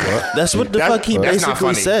 That's what the fuck he that's not basically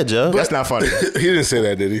funny. said, Joe. That's not funny. He didn't say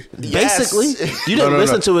that, did he? Basically, Yes. you didn't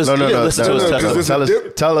listen to his. You didn't listen to his testimony.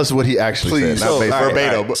 Tell us what he actually Please. said. Not So, based- All right,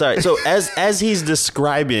 verbatim. all right. Sorry. So as he's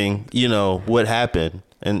describing, what happened,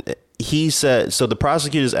 and he said, so the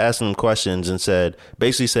prosecutors asked him questions and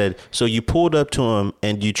basically said, so you pulled up to him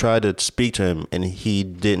and you tried to speak to him and he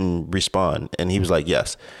didn't respond, and he was like,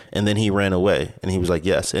 yes, and then he ran away and he was like,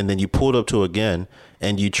 yes, and then you pulled up to him again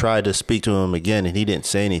and you tried to speak to him again and he didn't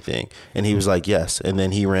say anything and he was like, yes, and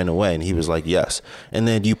then he ran away and he was like, yes, and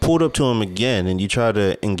then you pulled up to him again and you tried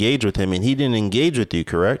to engage with him and he didn't engage with you,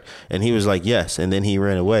 correct? And he was like, yes, and then he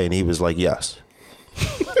ran away and he was like, yes.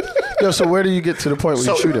 Yo, so where do you get to the point where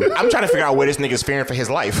So you shoot him? I'm trying to figure out where this nigga's fearing for his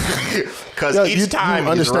life because Yo, each time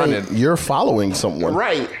you he's running. understand you're following someone.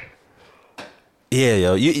 Right. Yeah,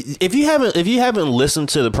 yo. If you haven't listened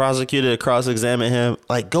to the prosecutor cross-examine him,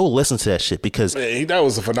 like, go listen to that shit because Man, that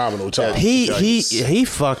was a phenomenal job. he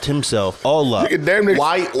fucked himself all up. Damn near,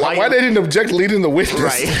 Why- why they didn't object leading the witness?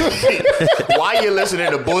 Right. Why you listening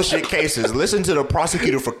to bullshit cases? Listen to the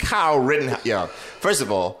prosecutor for Kyle Rittenhouse. Yeah. First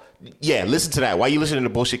of all, yeah, listen to that. Why you listening to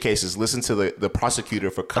bullshit cases? Listen to the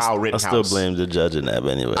prosecutor for Kyle I Rittenhouse. still blame the judge in that, but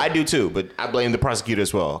anyway. I do too, but I blame the prosecutor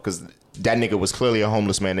as well because that nigga was clearly a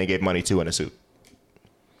homeless man they gave money to in a suit.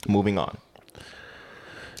 Moving on.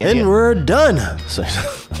 and yeah. we're done. So,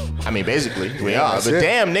 I mean, basically, we are. that's But it.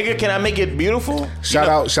 damn, nigga, can I make it beautiful? Shout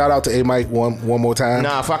out to A Mike one more time.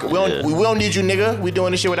 Nah, fuck it. We don't need you, nigga. We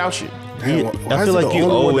doing this shit without you. Damn, why I is feel it like the you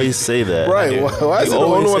only one always say that. Right. Why is You it the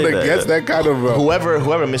only always one say that gets that kind of?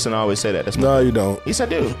 Whoever missing, I always say that. That's No, you don't. Yes, I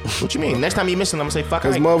do. What you mean? Next time you missing, I'm gonna say fuck.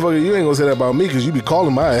 Because I motherfucker, you ain't gonna say that about me because you be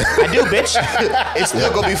calling my ass. do, bitch. It's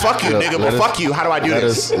still gonna be fuck you, nigga. But fuck you. How do I do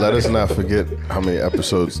this? Let us not forget how many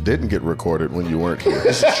episodes didn't get recorded when you weren't here.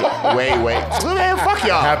 Wait. Man, fuck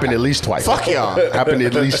y'all. Happened at least twice. Fuck y'all. Happened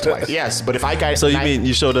at least twice. Yes, but if I got So you mean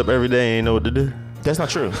you showed up every day and ain't know what to do? that's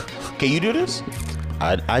not true? Can you do this?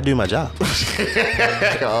 I do my job.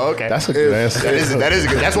 Oh, okay. That's a good answer. That is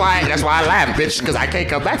good. That's why I laugh, bitch, because I can't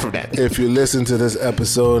come back from that. If you listen to this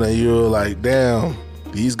episode and you're like, damn,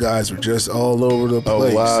 these guys were just all over the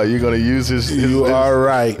place. Oh wow, you're gonna use his. You are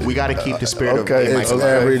right. We got to keep the spirit Okay, of It's Michael.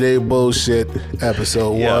 Everyday Bullshit,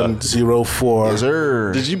 episode Yeah. 104.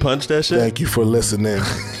 Sir. Did you punch that shit? Thank you for listening.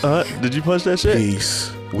 Did you punch that shit?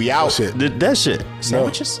 Peace. We out. Shit. Did that shit?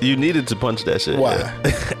 Sandwiches? You needed to punch that shit. Why?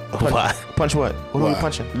 Yeah. Why? Punch what? What are we Why?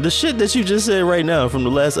 punching? The shit that you just said right now from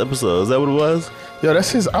the last episode. Is that what it was? Yo,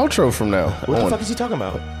 that's his outro from now. What the on. fuck is he talking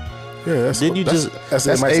about? Yeah, that's Did you that's, just- that's,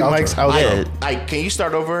 That's Mike's A Mike's outro. outro. Yeah. Can you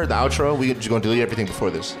start over the outro? We just gonna delete everything before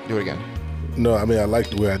this. Do it again. No, I mean I like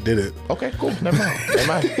the way I did it. Okay, cool. Never mind. Never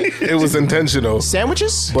mind. It was intentional.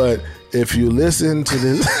 Sandwiches? But if you listen to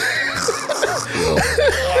this,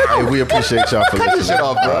 Hey, we appreciate y'all for Cut this listening. shit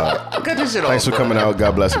off, bro. Cut this shit off. Thanks for bro. coming out.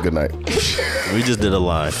 God bless and good night. We just did a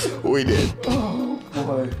line. We did.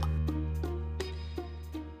 Bye-bye.